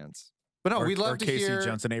one-sided romance. But no, we'd love to Casey hear.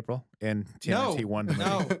 Jones in April in TNT One.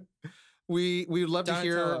 No. We would love to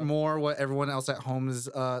hear Donatello. more what everyone else at home is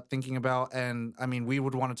thinking about, and I mean, we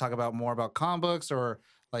would want to talk about more about comic books or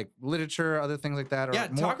like literature, other things like that. Or Yeah,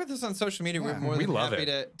 more. talk with us on social media. We're more we than love happy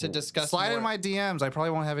to discuss. Slide more. in my DMs. I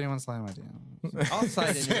probably won't have anyone slide in my DMs. I'll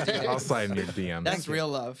slide in your DMs. I'll slide in your DM. That's real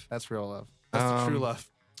love. That's real love. That's the true love.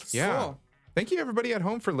 Yeah. Cool. Thank you everybody at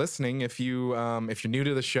home for listening. If you're new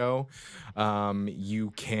to the show,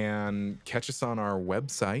 you can catch us on our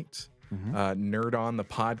website,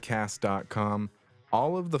 nerdonthepodcast.com.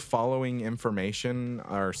 All of the following information,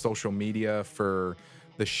 our social media for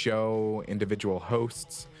the show, individual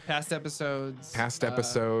hosts, Past episodes.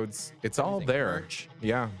 it's all there. Merch.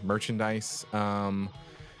 Yeah, merchandise.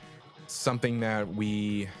 Something that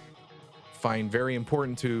we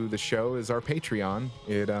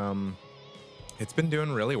It's been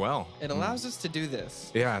doing really well. It allows us to do this.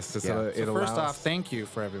 Yes. It So allows, first off, thank you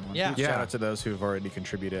for everyone. Yeah. Yeah. Shout out to those who've already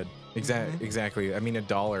contributed. Exactly. I mean,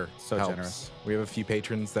 $1 So helps. generous. We have a few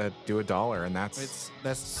patrons that do $1, and that's It's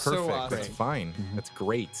so perfect. awesome. That's fine. That's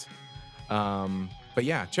great. But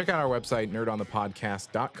yeah, check out our website,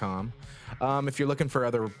 nerdonthepodcast.com. If you're looking for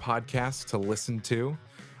other podcasts to listen to,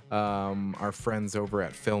 our friends over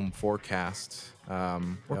at Film Forecast,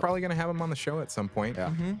 we're probably going to have them on the show at some point,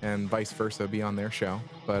 Yeah. and vice versa, be on their show.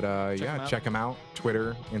 But yeah, check them out.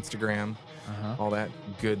 Twitter, Instagram, all that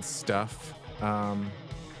good stuff.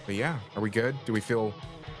 But yeah, are we good? Do we feel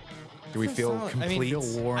solid. I mean,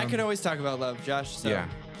 complete? I could always talk about love, Josh. So Yeah.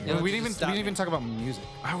 you know, We just didn't stop even me. talk about music.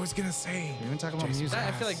 I was gonna say. We didn't even talk about Jason, music.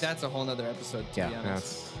 I feel like that's a whole nother episode, to be honest.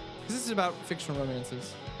 That's 'Cause this is about fictional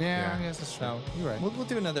romances. Yeah, Yeah. yes, that's true. So You're right. we'll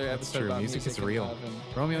do another episode true. about Music is and real. love and-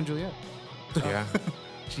 Romeo and Juliet. yeah.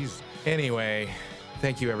 Jeez. Anyway,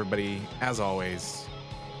 thank you everybody. As always,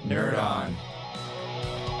 Nerd on.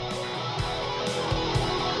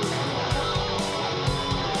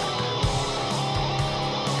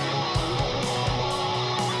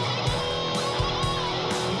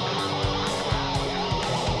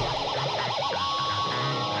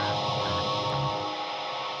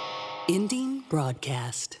 Ending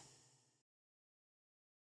broadcast.